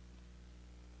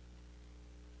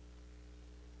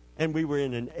 And we were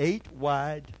in an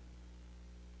 8-wide,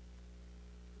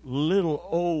 little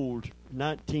old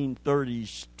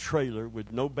 1930s trailer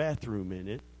with no bathroom in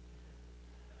it.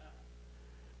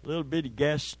 Little bitty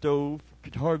gas stove,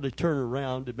 could hardly turn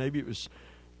around. Maybe it was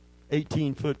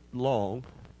 18 foot long.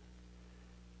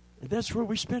 And that's where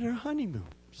we spent our honeymoon,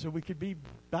 so we could be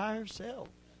by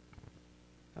ourselves.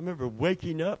 I remember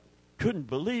waking up, couldn't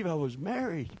believe I was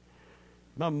married.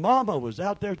 My mama was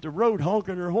out there at the road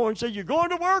honking her horn, said, you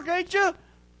going to work, ain't you?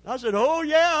 I said, oh,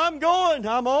 yeah, I'm going.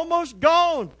 I'm almost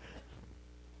gone.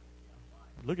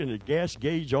 Looking at the gas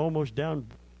gauge almost down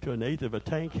to an eighth of a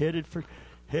tank, headed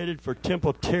for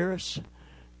Temple Terrace.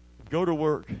 Go to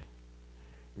work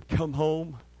and come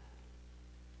home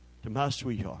to my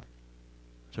sweetheart.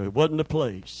 So it wasn't the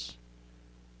place.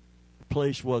 The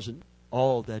place wasn't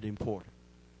all that important.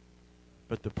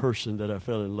 But the person that I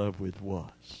fell in love with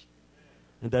was.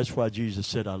 And that's why Jesus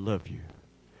said, I love you.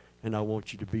 And I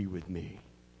want you to be with me.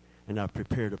 And I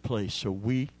prepared a place so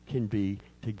we can be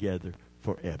together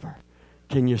forever.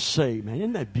 Can you say, man,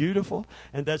 isn't that beautiful?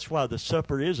 And that's why the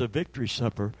supper is a victory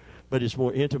supper, but it's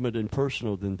more intimate and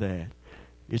personal than that.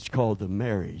 It's called the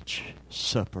marriage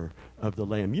supper of the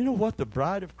Lamb. You know what the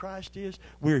bride of Christ is?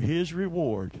 We're his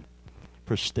reward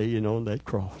for staying on that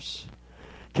cross.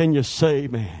 Can you say,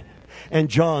 man? And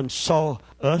John saw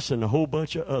us and a whole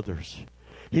bunch of others.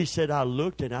 He said, I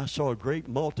looked and I saw a great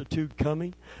multitude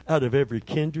coming out of every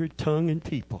kindred, tongue, and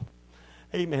people.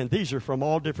 Amen. These are from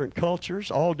all different cultures,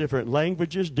 all different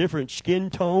languages, different skin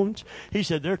tones. He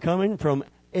said, they're coming from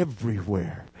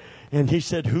everywhere. And he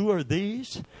said, who are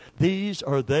these? These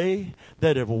are they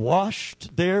that have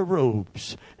washed their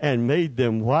robes and made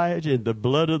them white in the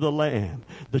blood of the Lamb.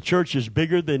 The church is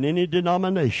bigger than any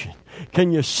denomination.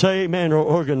 Can you say, man, or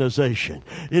organization?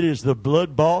 It is the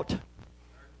blood-bought.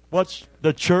 What's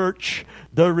the church?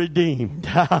 The redeemed.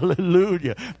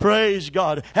 Hallelujah. Praise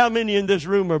God. How many in this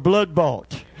room are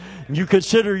blood-bought? You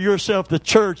consider yourself the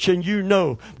church and you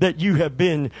know that you have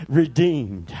been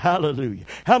redeemed. Hallelujah.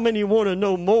 How many want to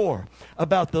know more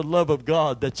about the love of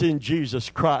God that's in Jesus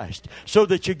Christ so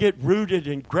that you get rooted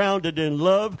and grounded in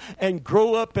love and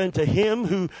grow up into Him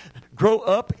who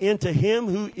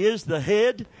is the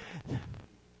head,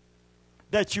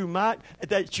 that you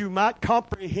might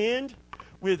comprehend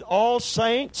with all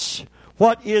saints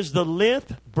what is the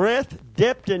length, breadth,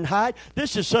 depth, and height.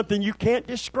 This is something you can't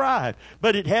describe,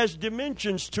 but it has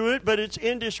dimensions to it, but it's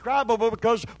indescribable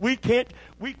because we can't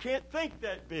think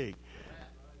that big.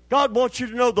 God wants you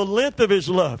to know the length of His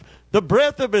love, the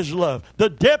breadth of His love, the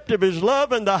depth of His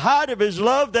love, and the height of His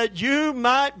love, that you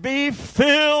might be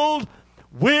filled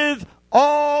with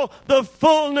all the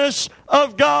fullness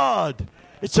of God.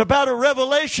 It's about a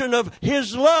revelation of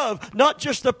His love, not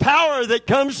just the power that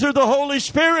comes through the Holy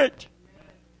Spirit.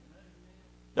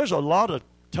 There's a lot of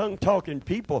tongue-talking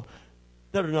people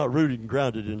that are not rooted and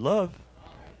grounded in love.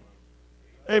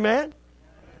 Amen?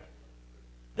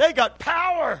 They got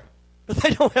power, but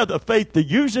they don't have the faith to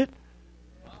use it.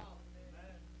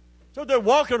 So they're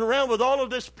walking around with all of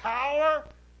this power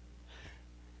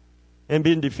and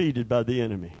being defeated by the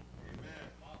enemy.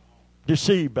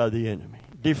 Deceived by the enemy.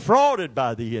 Defrauded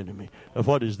by the enemy of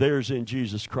what is theirs in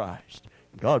Jesus Christ.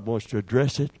 God wants to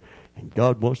address it, and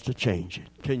God wants to change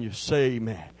it. Can you say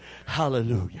amen?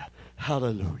 Hallelujah.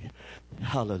 Hallelujah.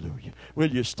 Hallelujah.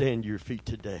 Will you stand to your feet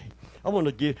today? I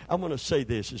want to say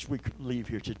this as we leave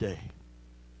here today.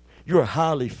 You're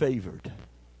highly favored.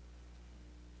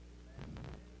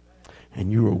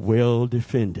 And you are well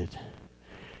defended.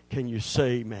 Can you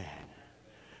say amen?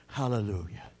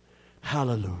 Hallelujah.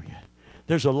 Hallelujah.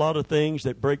 There's a lot of things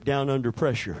that break down under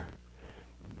pressure,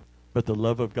 but the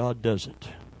love of God doesn't.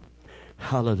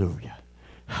 Hallelujah.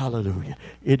 Hallelujah.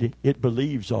 It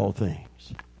believes all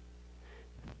things.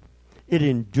 It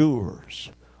endures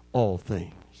all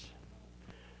things.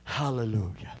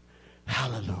 Hallelujah.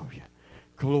 Hallelujah.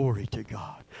 Glory to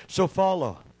God. So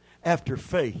follow after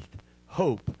faith,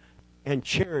 hope, and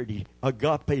charity,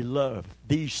 agape love,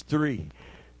 these three.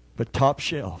 But top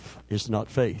shelf is not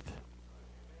faith.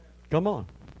 Come on.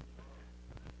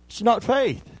 It's not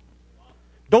faith.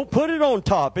 Don't put it on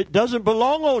top. It doesn't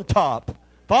belong on top.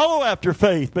 Follow after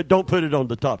faith, but don't put it on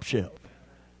the top shelf.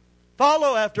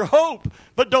 Follow after hope,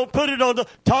 but don't put it on the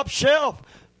top shelf.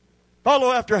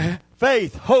 Follow after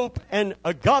faith, hope, and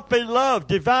agape love,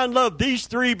 divine love, these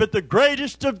three, but the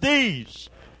greatest of these,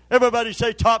 everybody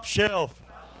say top shelf,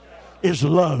 is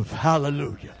love.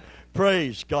 Hallelujah.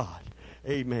 Praise God.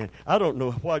 Amen. I don't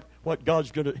know what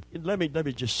God's going to... Let me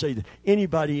just say that.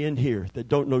 Anybody in here that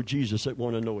don't know Jesus that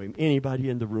want to know Him, anybody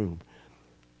in the room,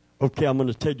 okay, I'm going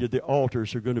to tell you the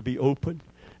altars are going to be open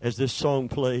as this song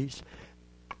plays.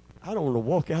 I don't want to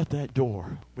walk out that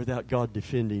door without God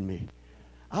defending me.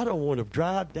 I don't want to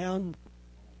drive down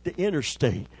the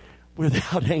interstate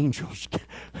without angels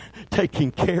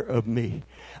taking care of me.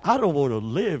 I don't want to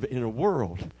live in a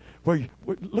world where,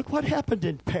 look what happened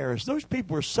in Paris. Those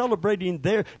people were celebrating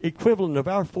their equivalent of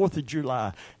our 4th of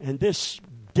July. And this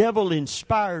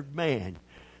devil-inspired man,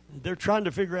 they're trying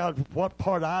to figure out what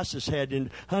part ISIS had. And,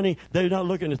 honey, they're not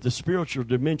looking at the spiritual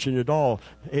dimension at all.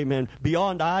 Amen.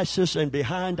 Beyond ISIS and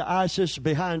behind ISIS,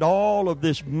 behind all of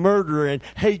this murder and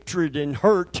hatred and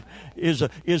hurt is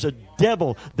a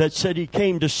devil that said he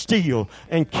came to steal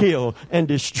and kill and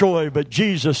destroy. But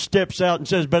Jesus steps out and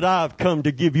says, but I've come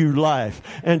to give you life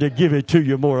and to give it to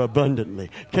you more abundantly.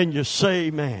 Can you say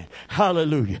amen?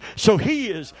 Hallelujah. So he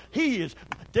is,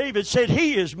 David said,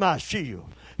 He is my shield.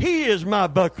 He is my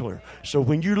buckler. So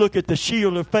when you look at the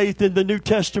shield of faith in the New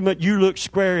Testament, you look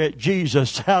square at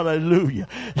Jesus. Hallelujah.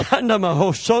 Because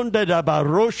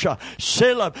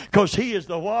He is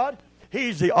the what?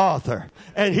 He's the author.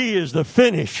 And He is the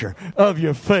finisher of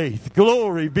your faith.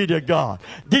 Glory be to God.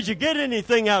 Did you get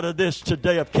anything out of this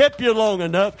today? I've kept you long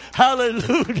enough.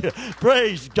 Hallelujah.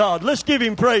 Praise God. Let's give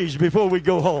Him praise before we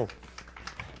go home.